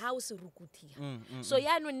kana wa house rukuthia. So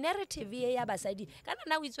ya no narrative e ya basadi kana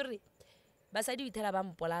na o itse re basadi o ithela ba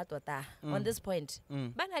mpola tota on this point.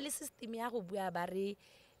 Ba na le system ya go bua ba re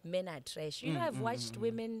men are trash. You know, I've watched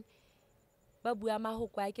women ba bua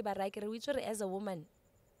mahokwa ke ba ra ke re o itse re as a woman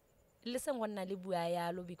listen go nna le bua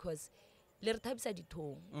yalo because le re thabisa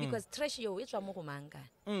dithong because trash yo e tswa mo go manga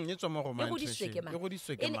e tswa mo go mang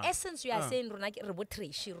in essence you are saying rona ke re bo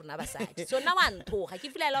trash rona basadi so na wa nthoga ke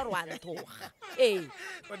filela re wa nthoga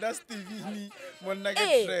but that's TV monna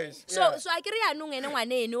ke trash so a ke re ya nong ene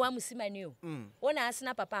ngwane ene wa mosimane yo ona a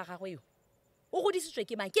sena papa ga go yo o godisitswe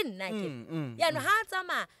ke mang ke nna ke ya no ha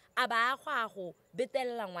tsama aba a go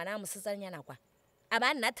betella ngwana mo setsanyana kwa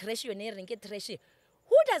aba nna trash yo ne reng ke trash.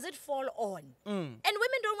 Who does it fall on? And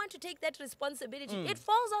women don't want to take that responsibility. It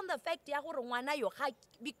falls on the fact ya gore ngwana yo ga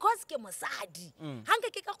because ke mosadi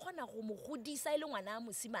hanke ke ka khona go mo godisa ile ngwana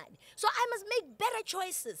mosimane. So I must make better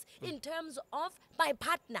choices in terms of my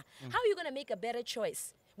partner. How are you going to make a better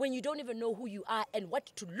choice when you don't even know who you are and what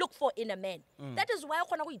to look for in a man? That is why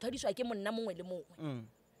khona go ithadiswa ke monna mongwe le mongwe.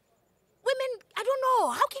 Women, I don't know,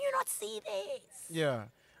 how can you not see this? Yeah.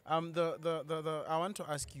 The I want to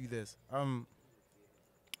ask you this.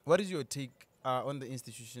 What is your take on the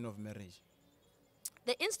institution of marriage?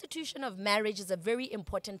 The institution of marriage is a very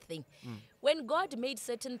important thing. When God made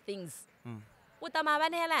certain things, you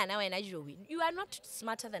are not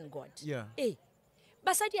smarter than God. Yeah.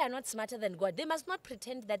 Basadi are not smarter than God. They must not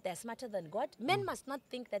pretend that they're smarter than God. Men must not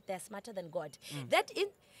think that they're smarter than God.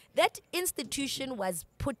 That institution was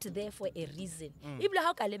put there for a reason.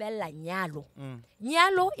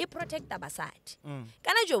 Nyalo e protect basadi.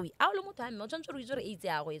 Kana Joey, a lo motho a mme o tshwantse re itse re eitse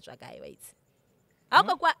ya go e tswa kae wa itse. A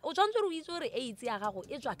go kwa o tshwantse re itse re eitse ya gago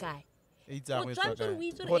e tswa kae. O tshwantse re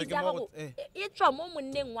itse re eitse ya gago e tswa mo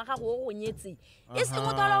monneng wa gago o go nyetse. E se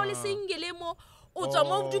mo thola o le single mo o tswa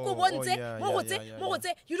mo diko bontshe mo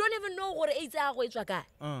gotse you don't even know gore eitse ya go e tswa kae.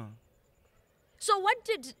 So what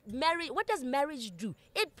does marriage do?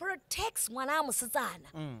 It protects ngwana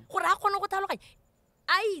mosetsana. Gore a kgone go tlhaloganya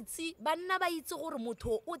a itse banna ba itse gore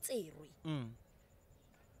motho o tserwe.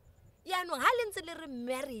 Ya no ha lentse le re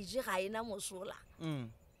marriage ga ena mosola.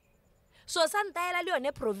 So santaela le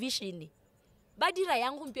yone provision ba dira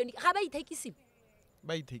yang gompieno ga ba ithekisi.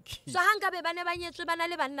 So hanga be bane ba nyetswe bana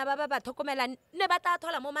le banna ba ba thokomela ne ba ta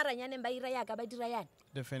thola mo maranyaneng ba ira ya ka ba dira yana.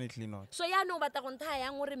 Definitely not. So ya no bata go ntha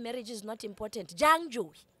yang gore marriage is not important. Jang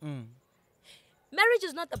Joey. Marriage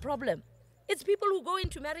is not the problem. It's people who go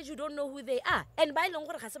into marriage who don't know who they are. And ba ileng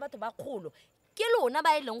gore ga se batho ba kgolo. Ke lona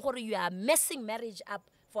ba ileng gore you are messing marriage up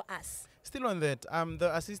for us. Still on that, the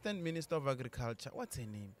Assistant Minister of Agriculture, what's her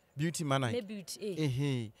name? Beauty Manai.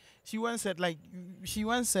 Beauty. She once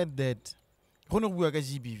said that go bua ka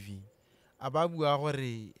GBV aba bua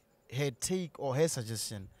gore her take or her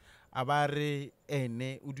suggestion aba re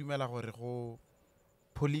ene o dumela gore go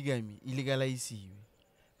polygamy illegalize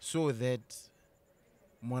so that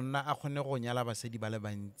monna a khone go nyala basedi ba le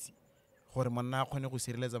bantsi gore monna a khone go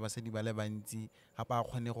sireletsa basedi ba le bantsi hapa a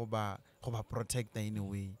khone go ba protect in a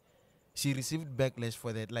way. She received backlash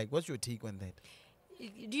for that. Like, what's your take on that?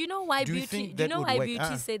 Do you know why Beauty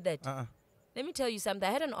said that? Let me tell you something.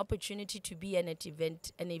 I had an opportunity to be at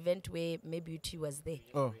an event where maybe Beauty was there.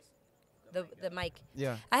 Oh. The mic.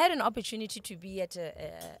 Yeah. I had an opportunity to be at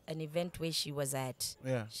an event where she was at.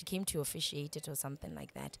 Yeah. She came to officiate it or something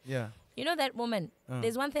like that. Yeah. You know that woman?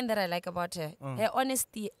 There's one thing that I like about her. Her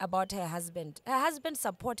honesty about her husband. Her husband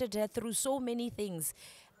supported her through so many things.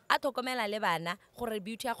 Atokomela le bana gore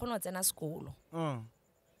Beauty a kgona tsena sekolo.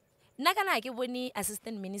 Nna kana ke bone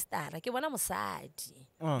assistant minister ke bona mosadi.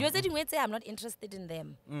 I'm not interested in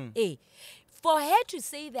them. For her to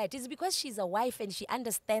say that is because she's a wife and she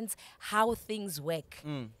understands how things work.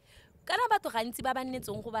 Kana batho gantsi ba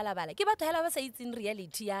bannetsong go balabala ke batho hela ba sa itseng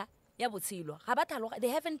reality ya botshelo. Ga ba thaloga they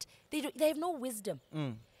have no wisdom.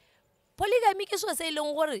 Polygamy ke so se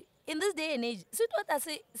ileng gore in this day and age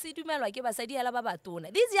se dumelwa ke basadi hela ba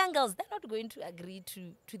batona. These young girls, they're not going to agree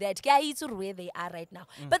to that. Ke a itse where they are right now.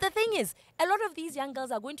 But the thing is, a lot of these young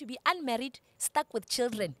girls are going to be unmarried, stuck with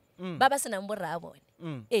children. Ba ba senang borra bone.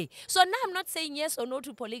 So now I'm not saying yes or no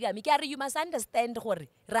to polygamy. Kare, you must understand gore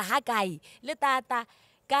ra ha kae le tata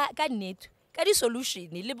ka nnete ka di solution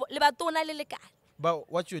le batona le lekane.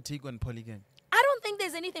 But what's your take on polygamy? I don't think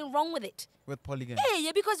there's anything wrong with it. With polygamy?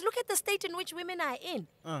 Yeah, because look at the state in which women are in.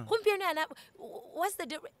 What's the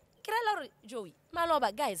difference? Joey,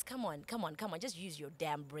 Maloba, guys, come on. Just use your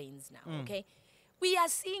damn brains now, okay? We are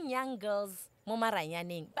seeing young girls,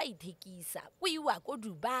 momaranyaneng, ba itekisa, we work go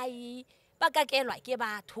Dubai, ba kakelwa ke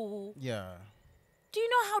batho. Yeah. Do you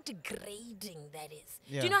know how degrading that is?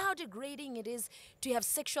 Yeah. Do you know how degrading it is to have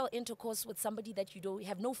sexual intercourse with somebody that you don't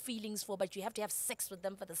have no feelings for, but you have to have sex with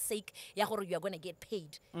them for the sake you are going to get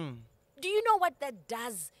paid? Do you know what that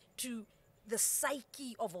does to the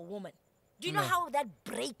psyche of a woman? Do you know how that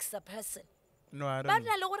breaks a person? No, I don't know.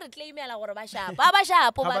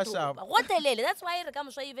 That's why it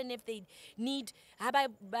comes even if they need they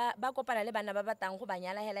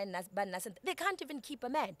can't even keep a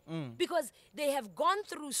man because they have gone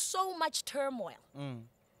through so much turmoil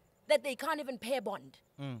that they can't even pay a bond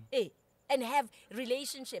and have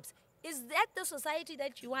relationships. Is that the society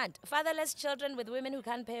that you want? Fatherless children with women who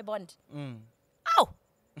can't pay a bond? Oh!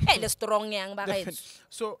 Hey, the strong young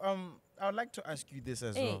So I would like to ask you this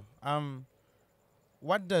as well.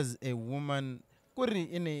 What does a woman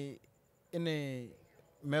in a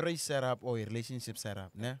marriage setup or a relationship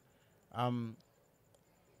setup,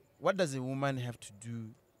 what does a woman have to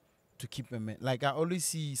do to keep a man? Like I always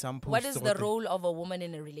see some posts. What is the role of a woman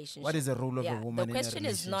in a relationship? What is the role of a woman in a relationship? The question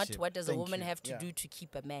is not what does a woman have to do to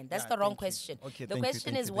keep a man. That's the wrong question. Okay, the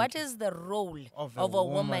question is what is the role of a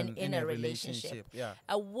woman in a relationship? Yeah.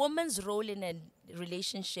 A woman's role in a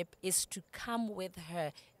relationship is to come with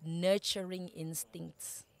her nurturing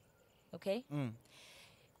instincts. Okay?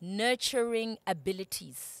 Nurturing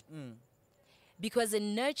abilities. Because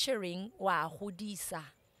in nurturing, wa hudisa,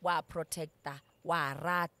 wa protecta, wa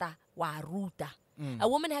rata, wa ruta. A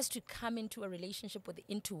woman has to come into a relationship with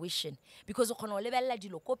intuition because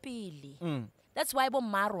that's why bo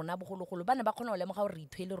marona bogologolo bana ba khona go lemoga gore re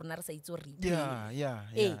ithwele rona re sa itse gore Yeah.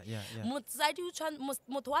 motsadi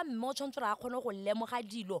motho wa mme o tshwanetse ra khona go lemoga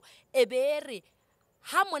dilo e be re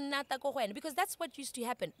ha monna ta go wena because that's what used to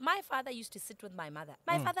happen. My father used to sit with my mother.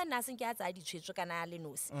 My father naseng ke a tsa di tshwetso kana le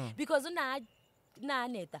nosi because na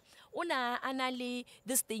neta una anale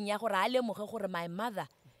this thing ya gore a lemoge gore my mother,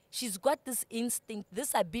 she's got this instinct,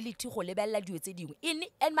 this ability go lebella dilo tse dingwe.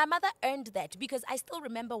 And my mother earned that because I still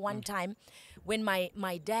remember one time when my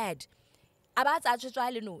dad about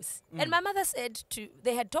and my mother said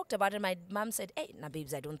they had talked about it. My mom said, "Hey, now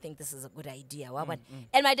babes, I don't think this is a good idea."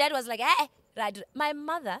 And my dad was like, "Hey, right." My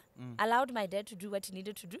mother allowed my dad to do what he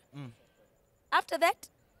needed to do. After that,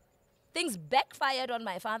 things backfired on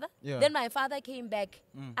my father. Yeah. Then my father came back.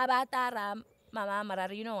 Mama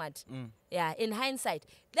Marara, you know what? Yeah, in hindsight,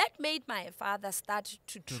 that made my father start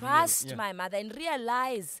to trust my mother and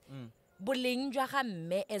realize boleng jwa ga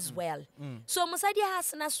mme as well. So mosadi ha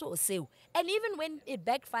sena so seo. And even when it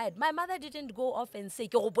backfired, my mother didn't go off and say,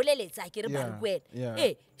 "Ke go boleletsa ke re barkwet."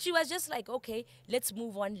 Hey, she was just like, "Okay, let's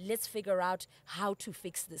move on. Let's figure out how to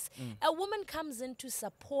fix this." A woman comes in to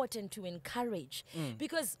support and to encourage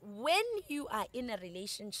because when you are in a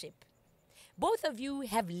relationship, both of you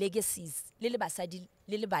have legacies. Lele basadi,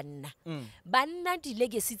 lele banna. Banna di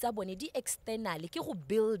legacy tsa bone di external ke go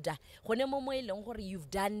builda. Gone mo mo eleng gore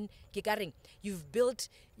you've done ke kareng, you've built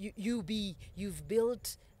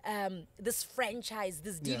this franchise,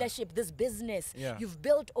 this dealership, this business. You've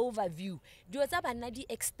built overview. Dilo tsa banna di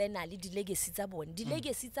external di legacy tsa bone. Di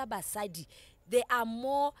legacy tsa basadi, they are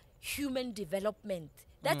more human development.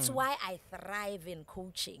 That's why I thrive in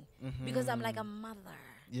coaching because I'm like a mother.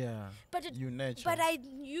 Yeah. But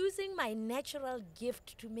I'm using my natural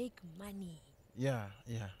gift to make money. Yeah.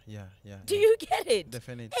 Do you get it?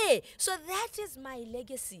 Definitely. Hey, so that is my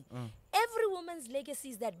legacy. Every woman's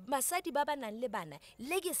legacy is that masadi baba nan le bana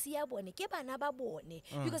legacy ya bone ke bana ba bone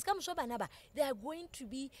because come so bana ba they are going to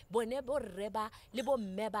be bone bo reba le bo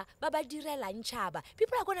mmeba ba ba direla ntšhaba.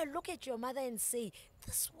 People are going to look at your mother and say,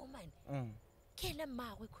 "This woman kele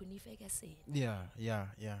mawe khonife ka se." Yeah.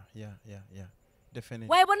 Definitely.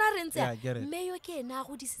 Why bona re ntse? Yeah, I get it. Meyo ke na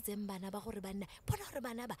go disitseng bana ba gore bana bona gore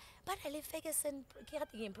bana ba le Ferguson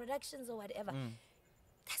productions or whatever.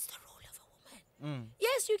 That's the role of a woman.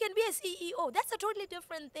 Yes, you can be a CEO. That's a totally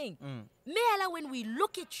different thing. Meala, when we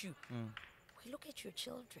look at you, we look at your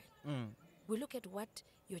children. We look at what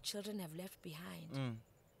your children have left behind.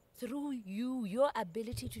 Through you, your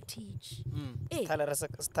ability to teach. Chief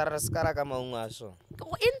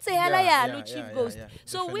Ghost.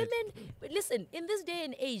 So definitely. Women, listen, in this day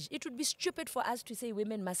and age, it would be stupid for us to say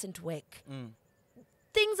women mustn't work.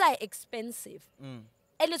 things are expensive. And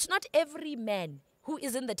it's not every man who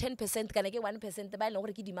is in the 10%, gonna get 1%, ba e leng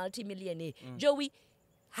gore ke di multi-millionaire. Joey,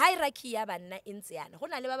 hierarchy ya banna e ntse yana. Go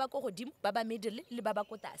na le ba ba ko godimo, ba ba middle, le ba ba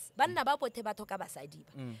ko tlase. Banna ba bothe ba thoka basadi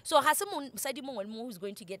ba. So ha se mosadi mongwe le mongwe who's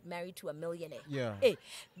going to get married to a millionaire. Yeah.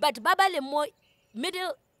 But ba ba le mo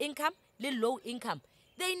middle income, le low income,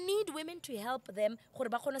 they need women to help them gore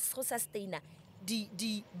ba kgone go sustain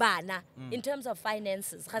di bana in terms of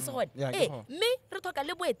finances. Ga se gone. Me re thoka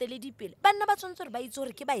le boeteledipele. Banna ba tshwantse gore ba itse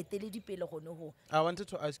gore ke baeteledipele gone ho. I wanted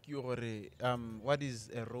to ask you, what is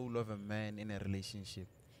a role of a man in a relationship?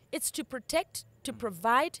 It's to protect, to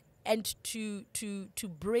provide, and to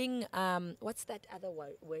bring what's that other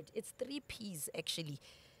word? It's 3 P's actually.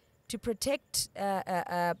 To protect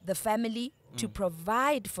the family, to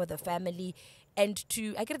provide for the family, and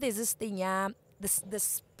to, I guess there's this thing, the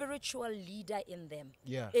spiritual leader in them.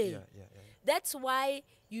 Yeah. That's why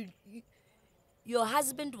your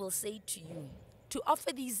husband will say to you, to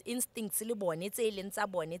offer these instincts, they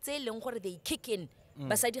kick in.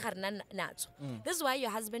 This is why your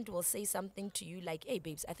husband will say something to you like, hey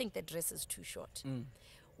babes, I think the dress is too short.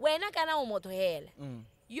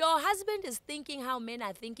 Your husband is thinking how men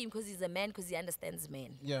are thinking because he's a man, because he understands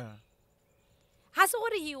men. Yeah.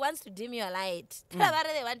 He wants to dim your light. They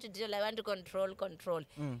want to do, I want to control.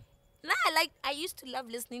 I used to love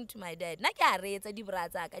listening to my dad.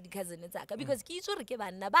 Because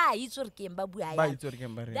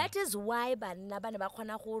that is why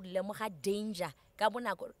danger.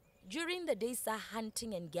 During the days of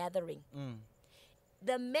hunting and gathering,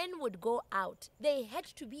 the men would go out. They had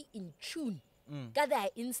to be in tune. Their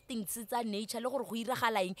instincts, it's a nature.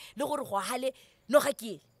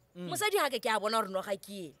 Musadi ha ke a bona gore no ga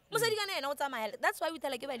ke musadi kana ena o tsamaya. That's why we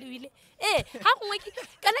tell like ba le ha gongwe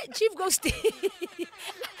kana Chief Ghost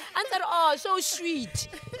answer, oh so sweet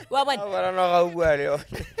wa bona.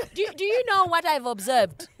 Do you know what I've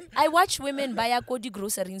observed? I watch women buy a di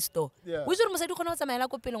grocery store. We tsore musadi gona o tsamaya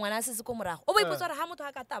ko pele ngwana se se ko morago o ba ipotsa gore ha motho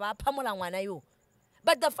a ka taba phamola ngwana yo.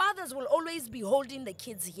 But the fathers will always be holding the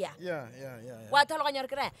kids here. Yeah. Wa tlhaloganya re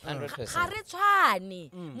kry ga re tshwane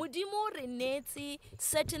modimo re netse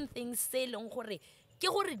certain things se leng gore ke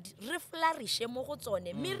gore re flourish mo go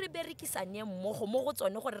tsone me re berekisane mmogo mo go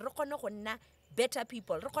tsone gore re kgone go nna better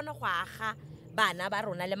people, re kgone go aga bana ba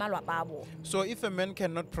rona le malapa a bo. So if a man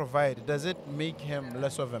cannot provide, does it make him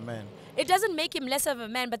less of a man? It doesn't make him less of a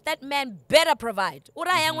man, but that man better provide.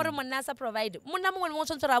 Ora yang gore monna sa provide. Monna mongwe le mongwe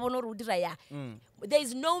tshwantse ra bona re o dira ya. There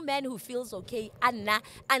is no man who feels okay anna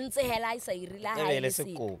antse hela isa irila ha ile se.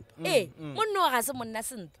 Monna ga se monna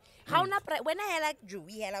sente. Ha una when I hela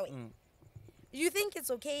Joey hela we. You think it's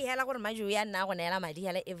okay hela gore ma Joey anna go nela madi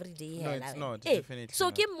hela every day hela. No, it's not. Definitely.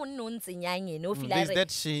 So ke monno ntsenyang no feel there's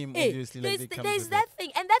that shame obviously there's that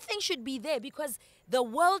thing, and that thing should be there because the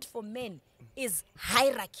world for men is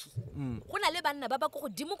hierarchy. Le banna ba ba go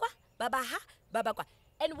godimo kwa ba ba ha ba ba kwa.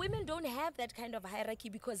 And women don't have that kind of hierarchy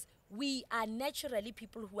because we are naturally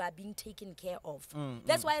people who are being taken care of.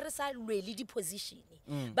 That's why re sa really di position.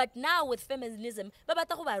 But now with feminism, ba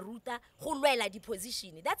batla go ba ruta go lwela di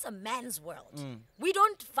position. That's a man's world. We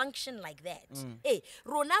don't function like that.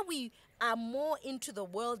 Rona we are more into the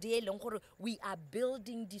world we are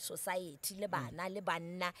building the society le bana le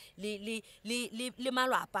banna le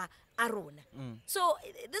malapa a rona. So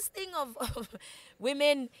this thing of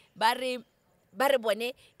women bare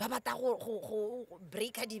bone ba bata go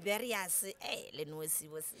break the barriers le no se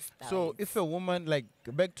bo sister. So if a woman, like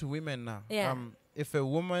back to women now, if a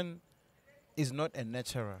woman is not a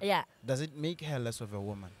natural, does it make her less of a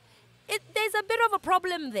woman? There's a bit of a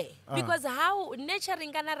problem there because how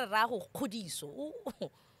nurturing kana re ra go khodiso.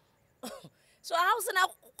 So how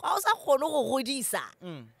sa kgone go godisa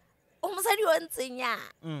o mosadi o ntsenya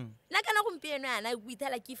nna kana gompieno yana o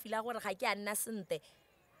ithala ke fila gore ga ke a nna sente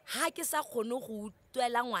ha ke sa kgone go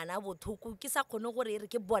utlwela ngwana bothoko ke sa kgone gore re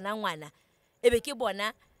ke bona ngwana ebe ke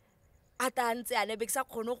bona ata ntse a lebe ke sa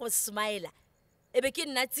kgone go smile ebe ke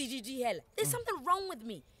nna tsididi hela. There's something wrong with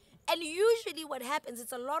me. And usually what happens,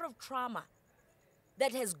 it's a lot of trauma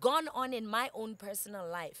that has gone on in my own personal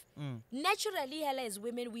life. Naturally, hela, as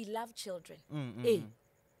women, we love children.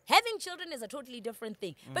 Having children is a totally different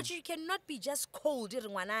thing. But you cannot be just cold.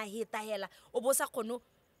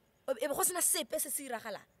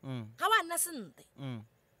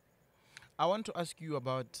 I want to ask you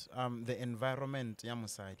about the environment,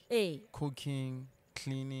 cooking,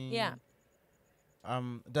 cleaning. Yeah.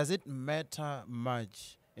 Does it matter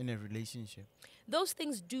much in a relationship? Those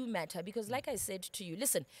things do matter because like I said to you,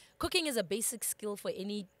 listen, cooking is a basic skill for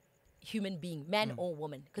any human being, man or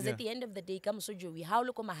woman. Because at the end of the day, come so Joey, how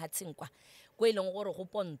look ma hatsing kwa go ilong gore go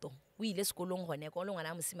ponto we ile sekolong gone go lo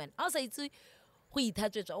ngwana mosimane a o sa itse go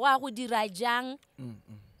ithatswetswa wa go dira jang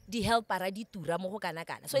di helpera di tura mo go kana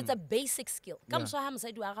kana. So it's a basic skill. Come so ha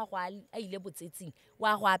mosadi wa ga go a ile botsetsing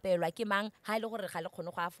wa go apelwa ke mang ha ile gore ga le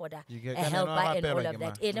kgone go afforda a helper and all of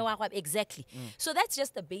that. Exactly. So that's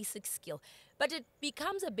just a basic skill. But it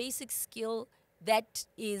becomes a basic skill that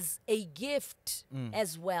is a gift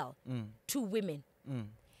as well to women.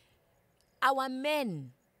 Our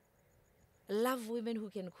men love women who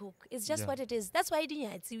can cook. It's just what it is. That's why I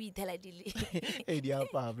didn't see we tell I did.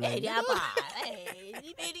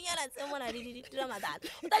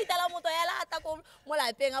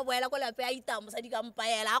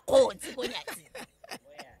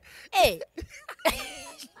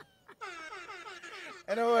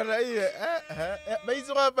 And I was like, but it's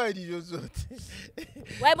all about you.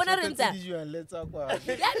 Why bona re ntsa? Let's talk about.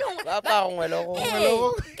 Ya no. Ba pa ngwe le go.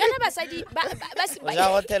 Kana basadi ba O ja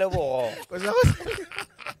go tele bo.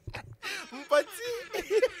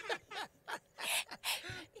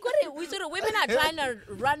 Women are trying to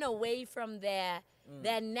run away from their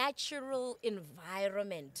natural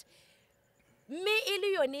environment. Me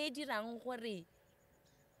ile yone dirang gore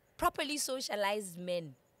properly socialized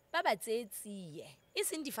men ba ba tsetsie.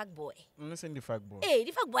 Isn't the fuck boy. Listen, the fuck boy.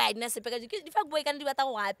 The fuck boy I didn't say because the fuck boy can do what I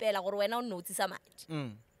want to or when I notice so much.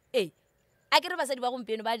 I get about said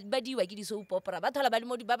but you get so popular. But all about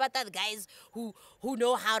the guys who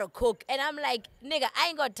know how to cook. And I'm like, nigga, I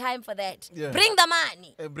ain't got time for that. Yeah. Bring the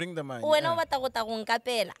money. Bring the money. I don't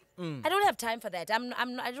have time for that.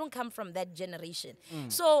 I don't come from that generation.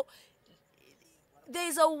 So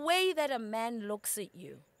there's a way that a man looks at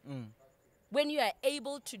you. When you are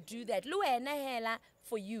able to do that,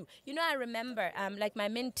 for you. You know, I remember, like my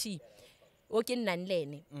mentee,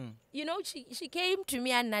 you know, she came to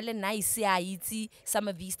me and I see some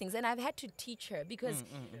of these things, and I've had to teach her because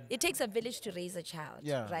it takes a village to raise a child,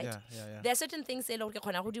 right? There are certain things and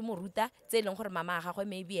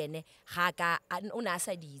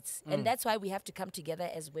that's why we have to come together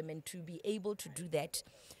as women to be able to do that.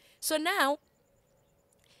 So now,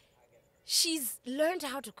 she's learned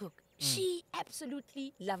how to cook. She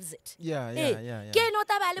absolutely loves it. Yeah.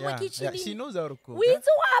 She knows how to cook. We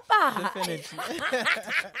Definitely.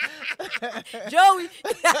 Joey.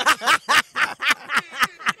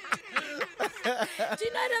 Do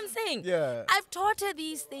you know what I'm saying? Yeah. I've taught her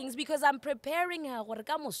these things because I'm preparing her.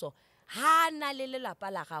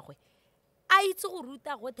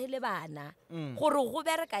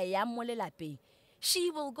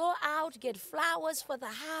 She will go out, get flowers for the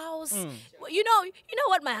house. You know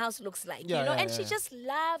what my house looks like, and she just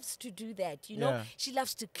loves to do that, you know. She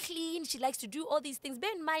loves to clean, she likes to do all these things.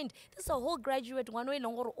 Bear in mind, this is a whole graduate one way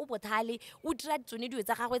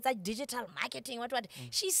digital marketing, what.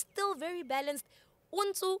 She's still very balanced.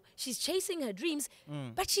 Unzu, she's chasing her dreams,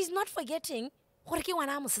 but she's not forgetting.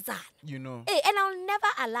 You know. And I'll never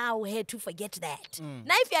allow her to forget that.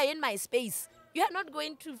 Now if you're in my space, you are not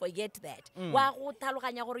going to forget that. You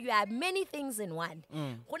have many things in one.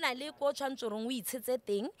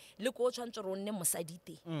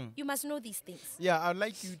 You must know these things. Yeah, I'd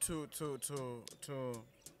like you to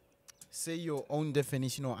say your own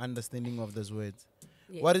definition or understanding of those words.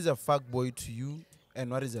 Yeah. What is a fuckboy to you and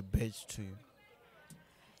what is a bitch to you?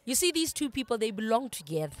 You see these two people, they belong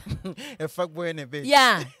together. A fuckboy and a bitch.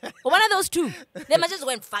 Yeah. One of those two. They must just go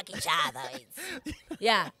and fuck each other.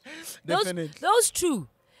 Yeah. Those two.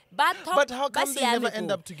 But how come they never end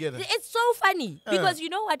up together? It's so funny. Because you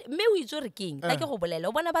know what? Me we are king. Like a hobole.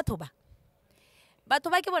 Obana batoba.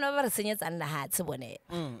 Batoba ke bona ba re senyetsa nna ha tse bone.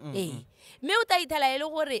 Me o ta ithala ele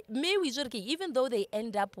gore me we are king, even though they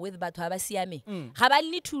end up with batho ba siame. Ga ba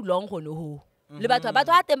le too long go no ho. Le batho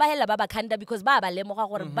a tema hela ba ba khanda because ba lemoga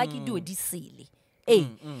gore ba ke dio di sele.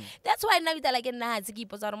 That's why now like nna ha tse ke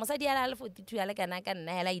ipotsa gore mosadi ya le 42 ya le kana ka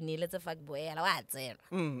nna hela ineletse fuck boy hela wa tsena.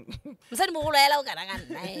 Mosadi mogolo hela o kana ka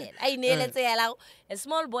nna hela. A ineletse hela a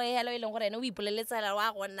small boy hela ile gore ene o ipoleletse hela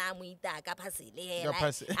wa go nna mo ita ka phasile hela.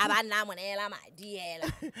 A ba nna mo hela madi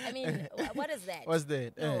hela. I mean, what is that? What's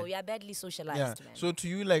that? No, you are badly socialized, man. So to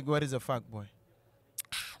you, like, what is a fuck boy?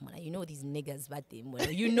 You know these niggas, but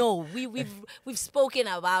you know we've spoken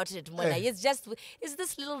about it. It's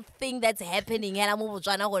this little thing that's happening. They're not going to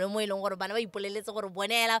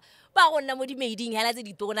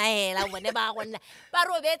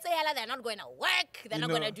work. They're not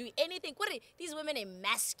going to do anything. These women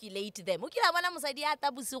emasculate them. You're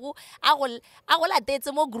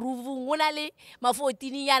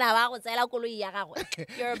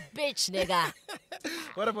a bitch, nigga.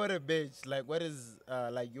 What about a bitch? Like, what is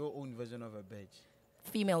like your own version of a bitch?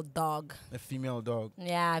 female dog. A female dog.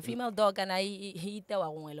 Yeah, female dog, and he eat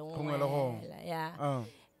Gongwe le gongwe. yeah,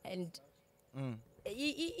 and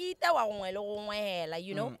he eat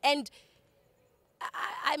you know, and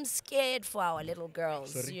I'm scared for our little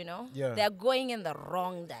girls. Sorry? You know, Yeah. they're going in the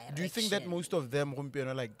wrong direction. Do you think that most of them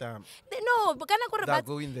are like that? No, but They're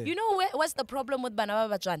going there. you know what's the problem with bana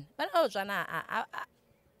ba Batswana? Bana ba Batswana,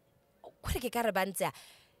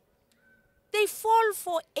 they fall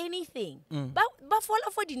for anything. But fall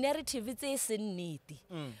for the narrative, it's a siniti.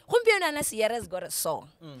 Gompieno Sierra's got a song.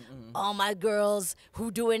 All my girls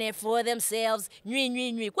who doing it for themselves.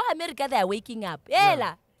 Kwa America, they're waking up.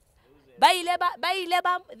 Ela.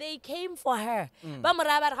 They came for her.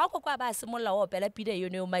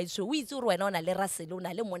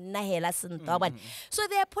 So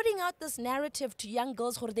they're putting out this narrative to young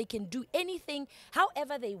girls where they can do anything,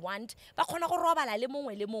 however they want.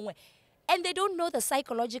 And they don't know the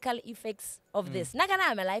psychological effects of this. Nagana,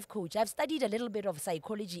 I'm a life coach. I've studied a little bit of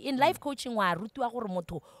psychology. In life coaching, that's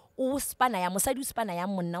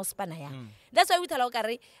why we tell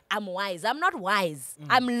I'm wise. I'm not wise.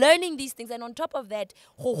 I'm learning these things. And on top of that,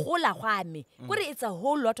 it's a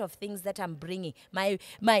whole lot of things that I'm bringing. My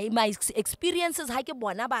experiences,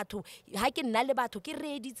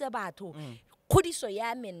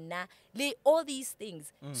 all these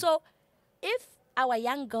things. So if our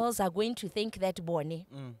young girls are going to think that Bonnie,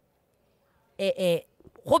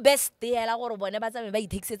 best the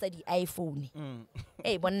iPhone.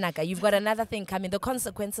 Hey, Bonaka, you've got another thing coming. The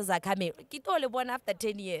consequences are coming. After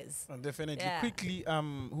 10 years. Definitely. Yeah. Quickly,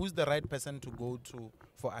 who's the right person to go to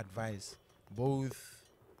for advice? Both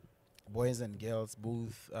boys and girls,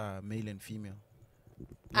 both male and female.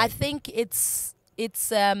 I think it's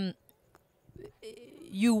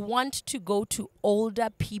you want to go to older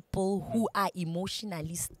people who are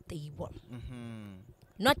emotionally stable.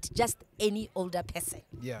 Not just any older person.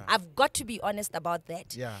 Yeah. I've got to be honest about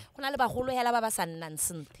that. Yeah.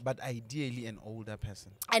 But ideally an older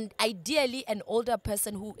person. And ideally an older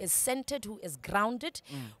person who is centered, who is grounded,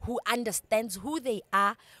 who understands who they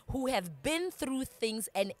are, who have been through things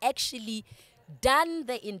and actually done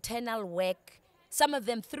the internal work. Some of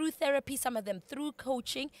them through therapy, some of them through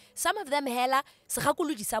coaching, some of them hela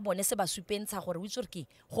segakolodisa bone se ba supentsha gore o itse ke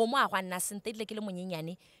gomo a gwa nna sente le ke le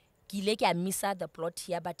monyenyane ke ile ke a misa the plot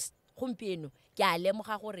here, but gompieno ke a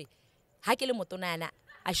lemoga gore ha ke le motona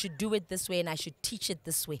I should do it this way and I should teach it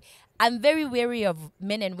this way. I'm very wary of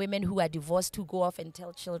men and women who are divorced who go off and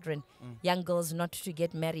tell children, young girls, not to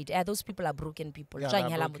get married. Those people are broken people. Yeah,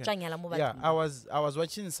 yeah, I was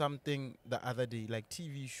watching something the other day, like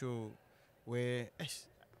TV show where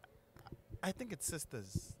I think it's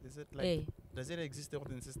Sisters. Is it like does it exist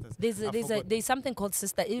in Sisters? There's something called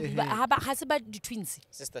Sister. Has about the twins.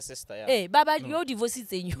 Sister, yeah. Hey, Baba, you're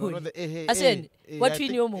divorced in you. What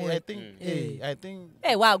you know? I think.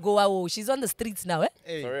 Hey, wow, go wow. She's on the streets now, eh?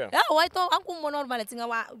 For real. Yeah, why don't Uncle Monormal?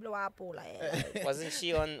 Wasn't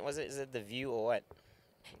she on? Is it The View or what?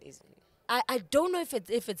 I don't know if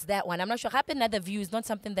it's that one. I'm not sure. Happen at The View is not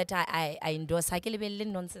something that I endorse. I can live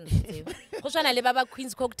nonsense. Baba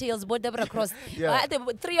Queen's Cocktails, both Deborah Cross.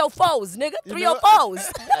 304s, nigga.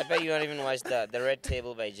 304s. I bet you don't even watch the Red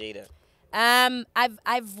Table by Jada.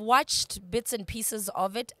 I've watched bits and pieces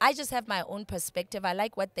of it. I just have my own perspective. I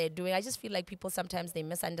like what they're doing. I just feel like people sometimes they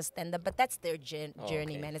misunderstand them, but that's their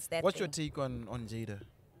journey, man. It's that. What's thing. your take on Jada?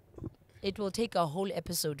 It will take a whole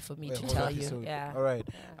episode for me to tell you. Yeah. All right.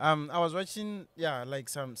 I was watching, like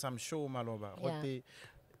some show Maloba. What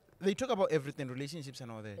they talk about everything, relationships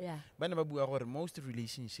and all that. Yeah. But most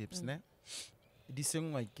relationships,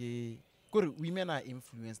 women are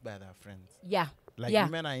influenced by their friends. Yeah. Like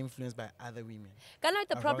women are influenced by other women. Kind of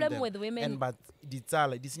the problem with women. And but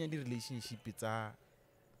this relationship it's a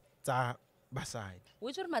baside.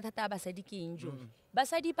 Which one matata basadi ke injo?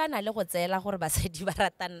 Basadi ba na le go tsela gore basadi ba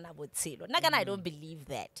ratana botshelo. I don't believe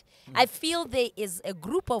that. I feel there is a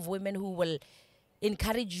group of women who will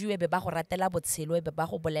encourage you ebe ba go ratela botshelo ebe ba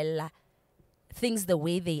go bolella things the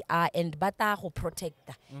way they are and ba ta go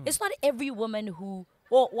protect. It's not every woman who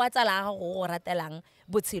that's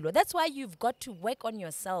why you've got to work on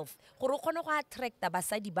yourself. Women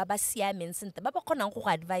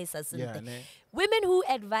who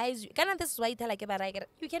advise you, this is why you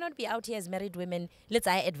cannot be out here as married women. Let's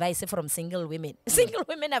say advice from single women. Single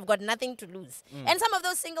women have got nothing to lose. And some of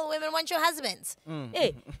those single women want your husbands.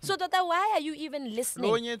 Hey, so Tota, why are you even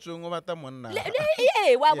listening?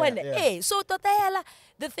 So Tota,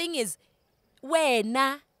 the thing is,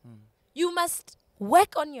 you must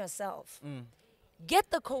work on yourself.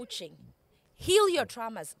 Get the coaching. Heal your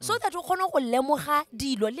traumas so that you can lemoga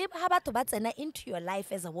dilo le ha batho ba tsena into your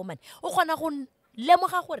life as a woman. O kgona go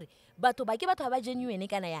lemoga gore batho ba ke batho ba genuine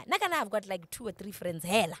kana ya na kana I've got like 2 or 3 friends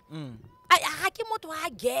hela ha ke motho wa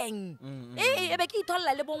gang e be ke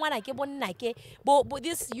itholla le bongwana ke bonna ke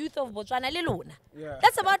this youth of Botswana le lona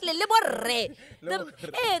that's about le borre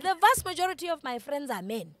the vast majority of my friends are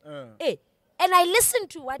men and I listen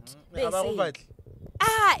to what they say.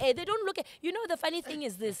 They don't look at. You know, the funny thing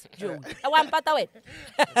is this, Joe.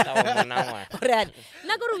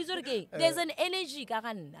 There's an energy.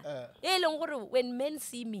 When men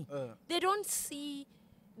see me, they don't see.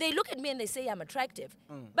 They look at me and they say I'm attractive,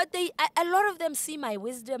 but a lot of them see my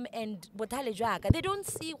wisdom and botale jaka. They don't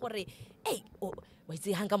see what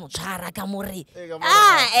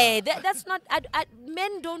that's not.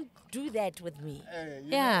 Men don't do that with me.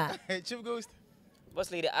 Yeah. Chief Ghost. Boss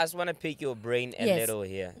lady, I just want to pick your brain a little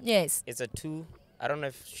here. Yes. It's a 2. I don't know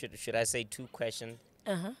if should I say 2 question.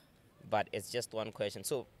 But it's just 1 question.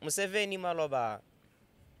 So Museveni Maloba.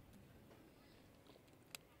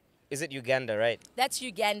 Is it Uganda, right? That's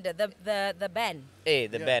Uganda, the ban. The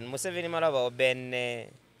ban. Museveni Maloba ban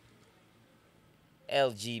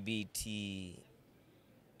LGBT.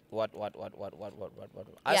 What?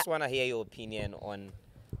 I just want to hear your opinion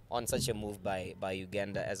on such a move by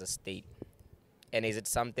Uganda as a state. And is it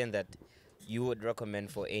something that you would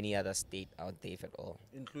recommend for any other state out there, if at all?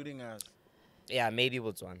 Including us. Yeah, maybe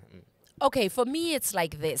Botswana. Okay, for me, it's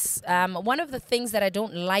like this. One of the things that I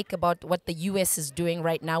don't like about what the U.S. is doing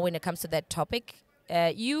right now when it comes to that topic,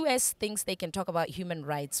 U.S. thinks they can talk about human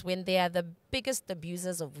rights when they are the biggest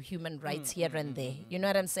abusers of human rights here and there. You know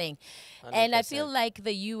what I'm saying? 100%. And I feel like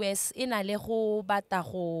the U.S. in Alejo,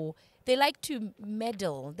 Batajo, they like to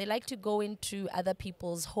meddle. They like to go into other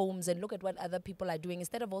people's homes and look at what other people are doing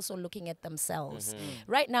instead of also looking at themselves.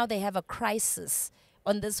 Right now, they have a crisis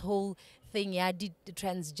on this whole thing, the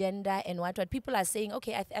transgender and what. People are saying,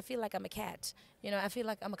 okay, I feel like I'm a cat. I feel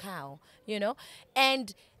like I'm a cow,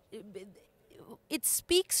 And it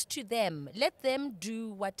speaks to them. Let them do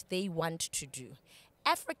what they want to do.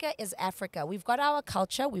 Africa is Africa. We've got our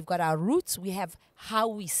culture. We've got our roots. We have how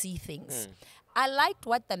we see things. I liked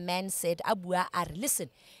what the man said. Listen,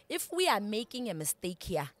 if we are making a mistake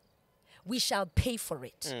here, we shall pay for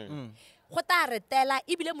it. The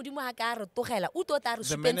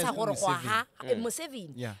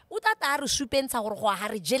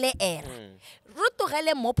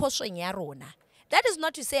That is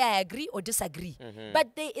not to say I agree or disagree,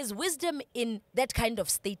 but there is wisdom in that kind of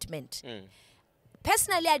statement.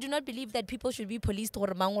 Personally, I do not believe that people should be policed or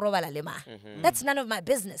That's none of my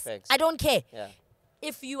business. Thanks. I don't care. Yeah.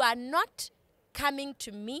 If you are not coming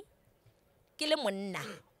to me,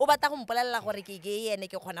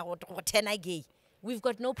 we've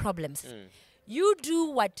got no problems. You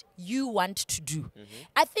do what you want to do.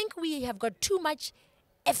 I think we have got too much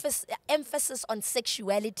emphasis on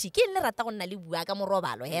sexuality.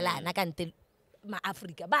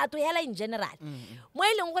 Africa, but in general,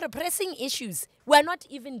 pressing issues we're not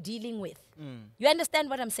even dealing with. You understand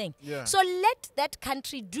what I'm saying? Yeah. So let that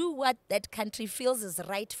country do what that country feels is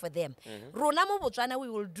right for them. Ronamo Botswana, we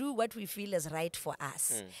will do what we feel is right for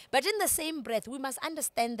us. But in the same breath, we must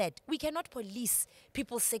understand that we cannot police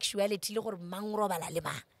people's sexuality.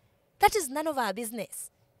 That is none of our business.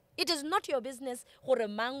 It is not your business gore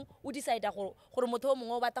mang o decide gore motho o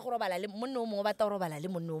mongwe o batla go robala le monna o mongwe o batla go robala le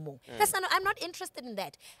monna o mongwe. That's not, I'm not interested in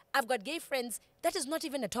that. I've got gay friends. That is not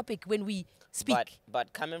even a topic when we speak.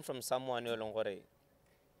 But coming from someone who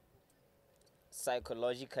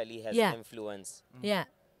psychologically has influence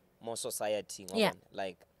more society.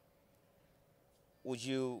 Like, would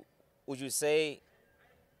you say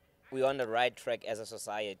we're on the right track as a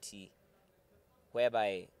society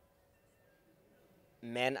whereby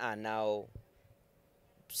men are now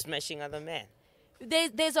smashing other men?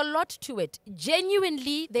 There's a lot to it.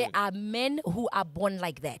 Genuinely, there are men who are born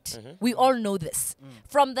like that. We all know this.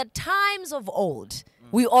 From the times of old,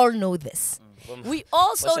 we all know this. We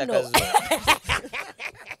also know...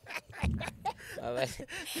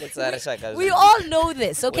 We all know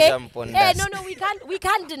this, okay? No, we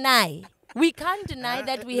can't deny. We can't deny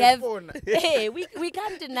that we have. We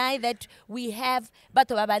can't deny that we have.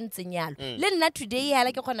 Batho ba bantseng yalo. Le nna today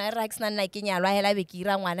hala ke khona Rex na nna ke nyalwa hela be ke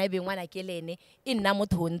ira ngwana be ngwana ke lene e nna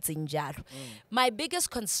motho o ntseng jalo. My biggest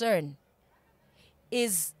concern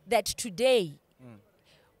is that today,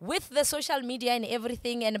 with the social media and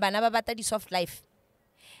everything, and bana ba bata di soft life,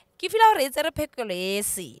 ke feel gore etse re phekolo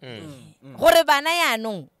ese gore bana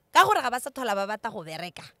yanong ka gore ga ba sa thola ba bata go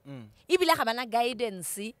bereka ebile ga bana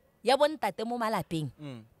guidance ya bontate mo malapeng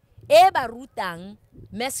eba rutang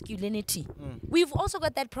masculinity. We've also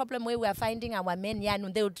got that problem where we are finding our men,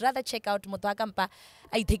 they would rather check out motho wa kampa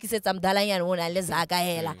a ithekisetsa modala yana o na le zaka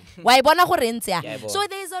hela. Wa e bona gore ntse ya. So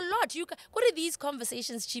there's a lot. What are these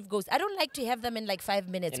conversations, Chief Ghost? I don't like to have them in like 5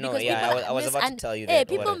 minutes No, because yeah, people I was about to tell you that.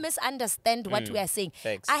 people misunderstand what we are saying.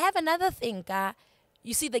 Thanks. I have another thing,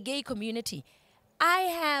 you see the gay community.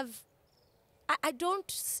 I don't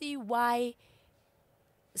see why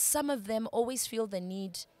some of them always feel the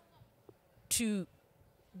need to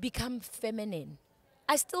become feminine.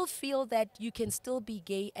 I still feel that you can still be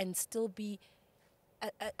gay and still be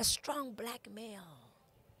a strong black male.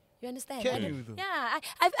 You understand? Can you though? Yeah,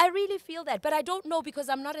 I really feel that, but I don't know because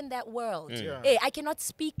I'm not in that world. Yeah. I cannot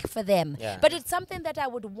speak for them. Yeah. But it's something that I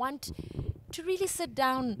would want to really sit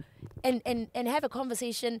down and have a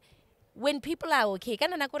conversation when people are okay.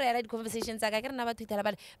 Conversations,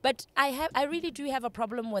 but I really do have a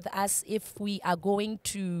problem with us if we are going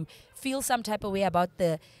to feel some type of way about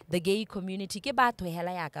the gay community. Yeah.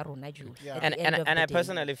 And I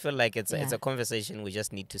personally feel like it's a conversation we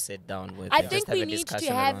just need to sit down with. I and think just have we a need to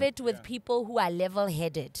discussion have around. it with people who are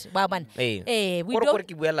level-headed. Hey. We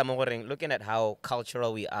don't. Looking at how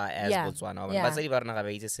cultural we are as Yeah. Botswana. Yeah. Basadi ba rona ga ba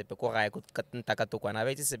itse sepe ko gae ko ntaka tokwana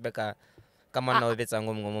ba itse sepe ka monna o betsa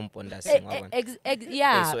ngom mponda seng wa bona.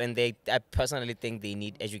 Yeah. So and I personally think they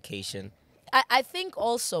need education. I think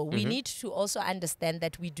also we need to also understand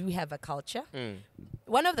that we do have a culture.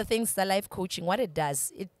 One of the things the life coaching, what it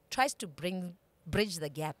does, it tries to bridge the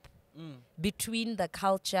gap between the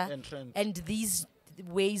culture And trends. and these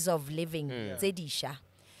ways of living. Zedisha.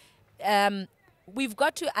 We've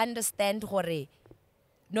got to understand hore,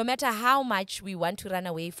 no matter how much we want to run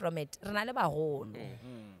away from it,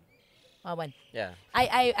 Yeah.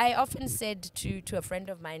 I often said to a friend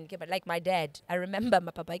of mine, but like my dad, I remember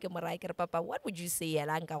my papa, Papa, what would you say?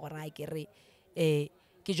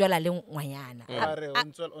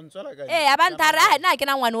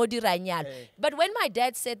 But when my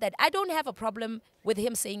dad said that, I don't have a problem with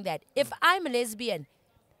him saying that. If I'm lesbian,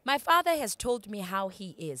 my father has told me how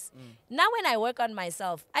he is. Now when I work on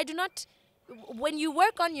myself, I do not, when you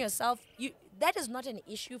work on yourself, that is not an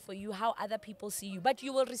issue for you, how other people see you, but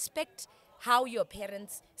you will respect how your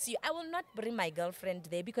parents see you. I will not bring my girlfriend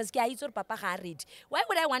there because why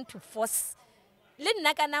would I want to force? In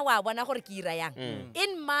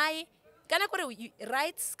my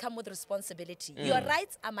rights come with responsibility. Your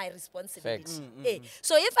rights are my responsibility.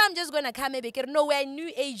 So if I'm just gonna come and be nowhere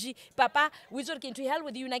new age, Papa, we talking to hell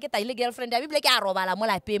with you, get a girlfriend.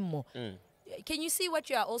 Can you see what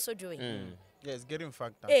you are also doing? Yeah, it's getting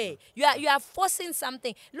fucked up. Hey, you are forcing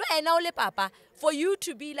something. Look, and now, Papa, for you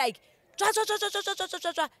to be like,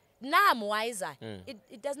 now I'm wiser.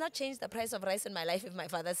 It does not change the price of rice in my life if my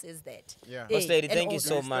father says that. Yeah. Boss lady, and thank you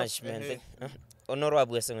also- so much, man. Hey. No,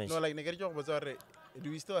 like, do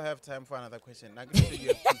we still have time for another question? I can you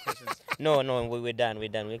have 2 questions. no, we're done.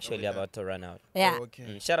 We're actually done. about to run out. Yeah. Oh,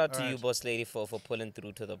 okay. Shout out to All you, right. boss lady, for pulling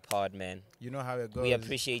through to the pod, man. You know how it goes. We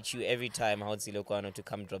appreciate you every time, how Zilokwano, to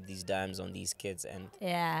come drop these dimes on these kids. And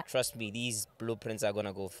Yeah. trust me, these blueprints are going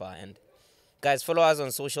to go far. And guys, follow us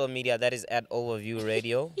on social media. That is at Overview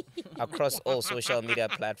Radio across all social media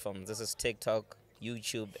platforms. This is TikTok,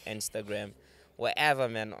 YouTube, Instagram, wherever,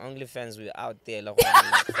 man. OnlyFans, we're out there.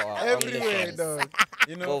 For our Everywhere, OnlyFans. dog.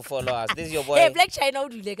 You know, Go follow us. This is your boy. Hey, Black China,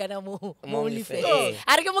 do you like mo only Hey. face?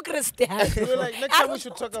 Are you Christian? we're like, next time we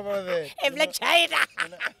should talk about that. Hey, Black China.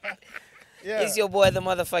 Yeah. It's your boy, the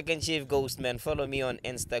motherfucking Chief Ghost, man. Follow me on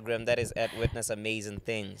Instagram. That is at Witness Amazing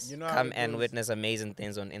Things. You know how Come it and goes. witness amazing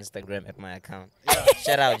things on Instagram at my account. Yeah.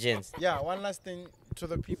 Shout out, gents. Yeah, one last thing to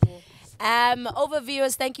the people.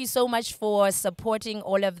 Overviewers, thank you so much for supporting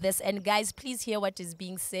all of this. And guys, please hear what is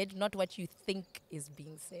being said, not what you think is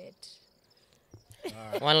being said.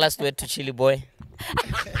 One last word to Chili Boy.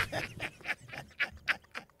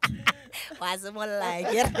 What's it more like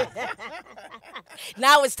it?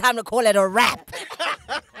 Now it's time to call it a wrap.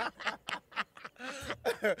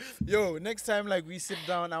 Yo, next time, like, we sit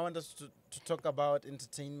down, I want us to talk about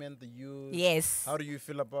entertainment, the youth. Yes. How do you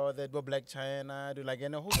feel about that? Go Black China, do like,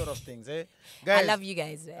 and a whole lot of things, eh? I Guys, love you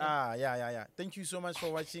guys, man. Yeah. Thank you so much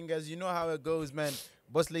for watching, guys. You know how it goes, man.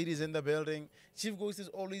 Boss ladies in the building. Chief Ghost is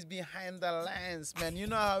always behind the lines, man. You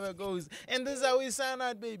know how it goes. And this is how we sign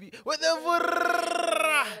out, baby. With the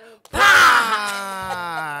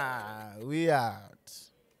we out.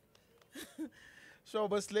 So,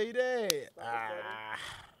 boss lady.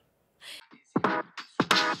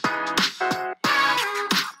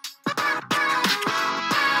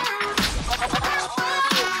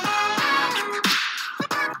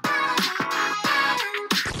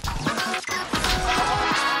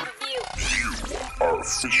 Are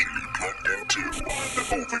officially plugged into on the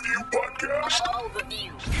Overview podcast.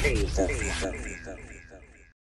 Overview.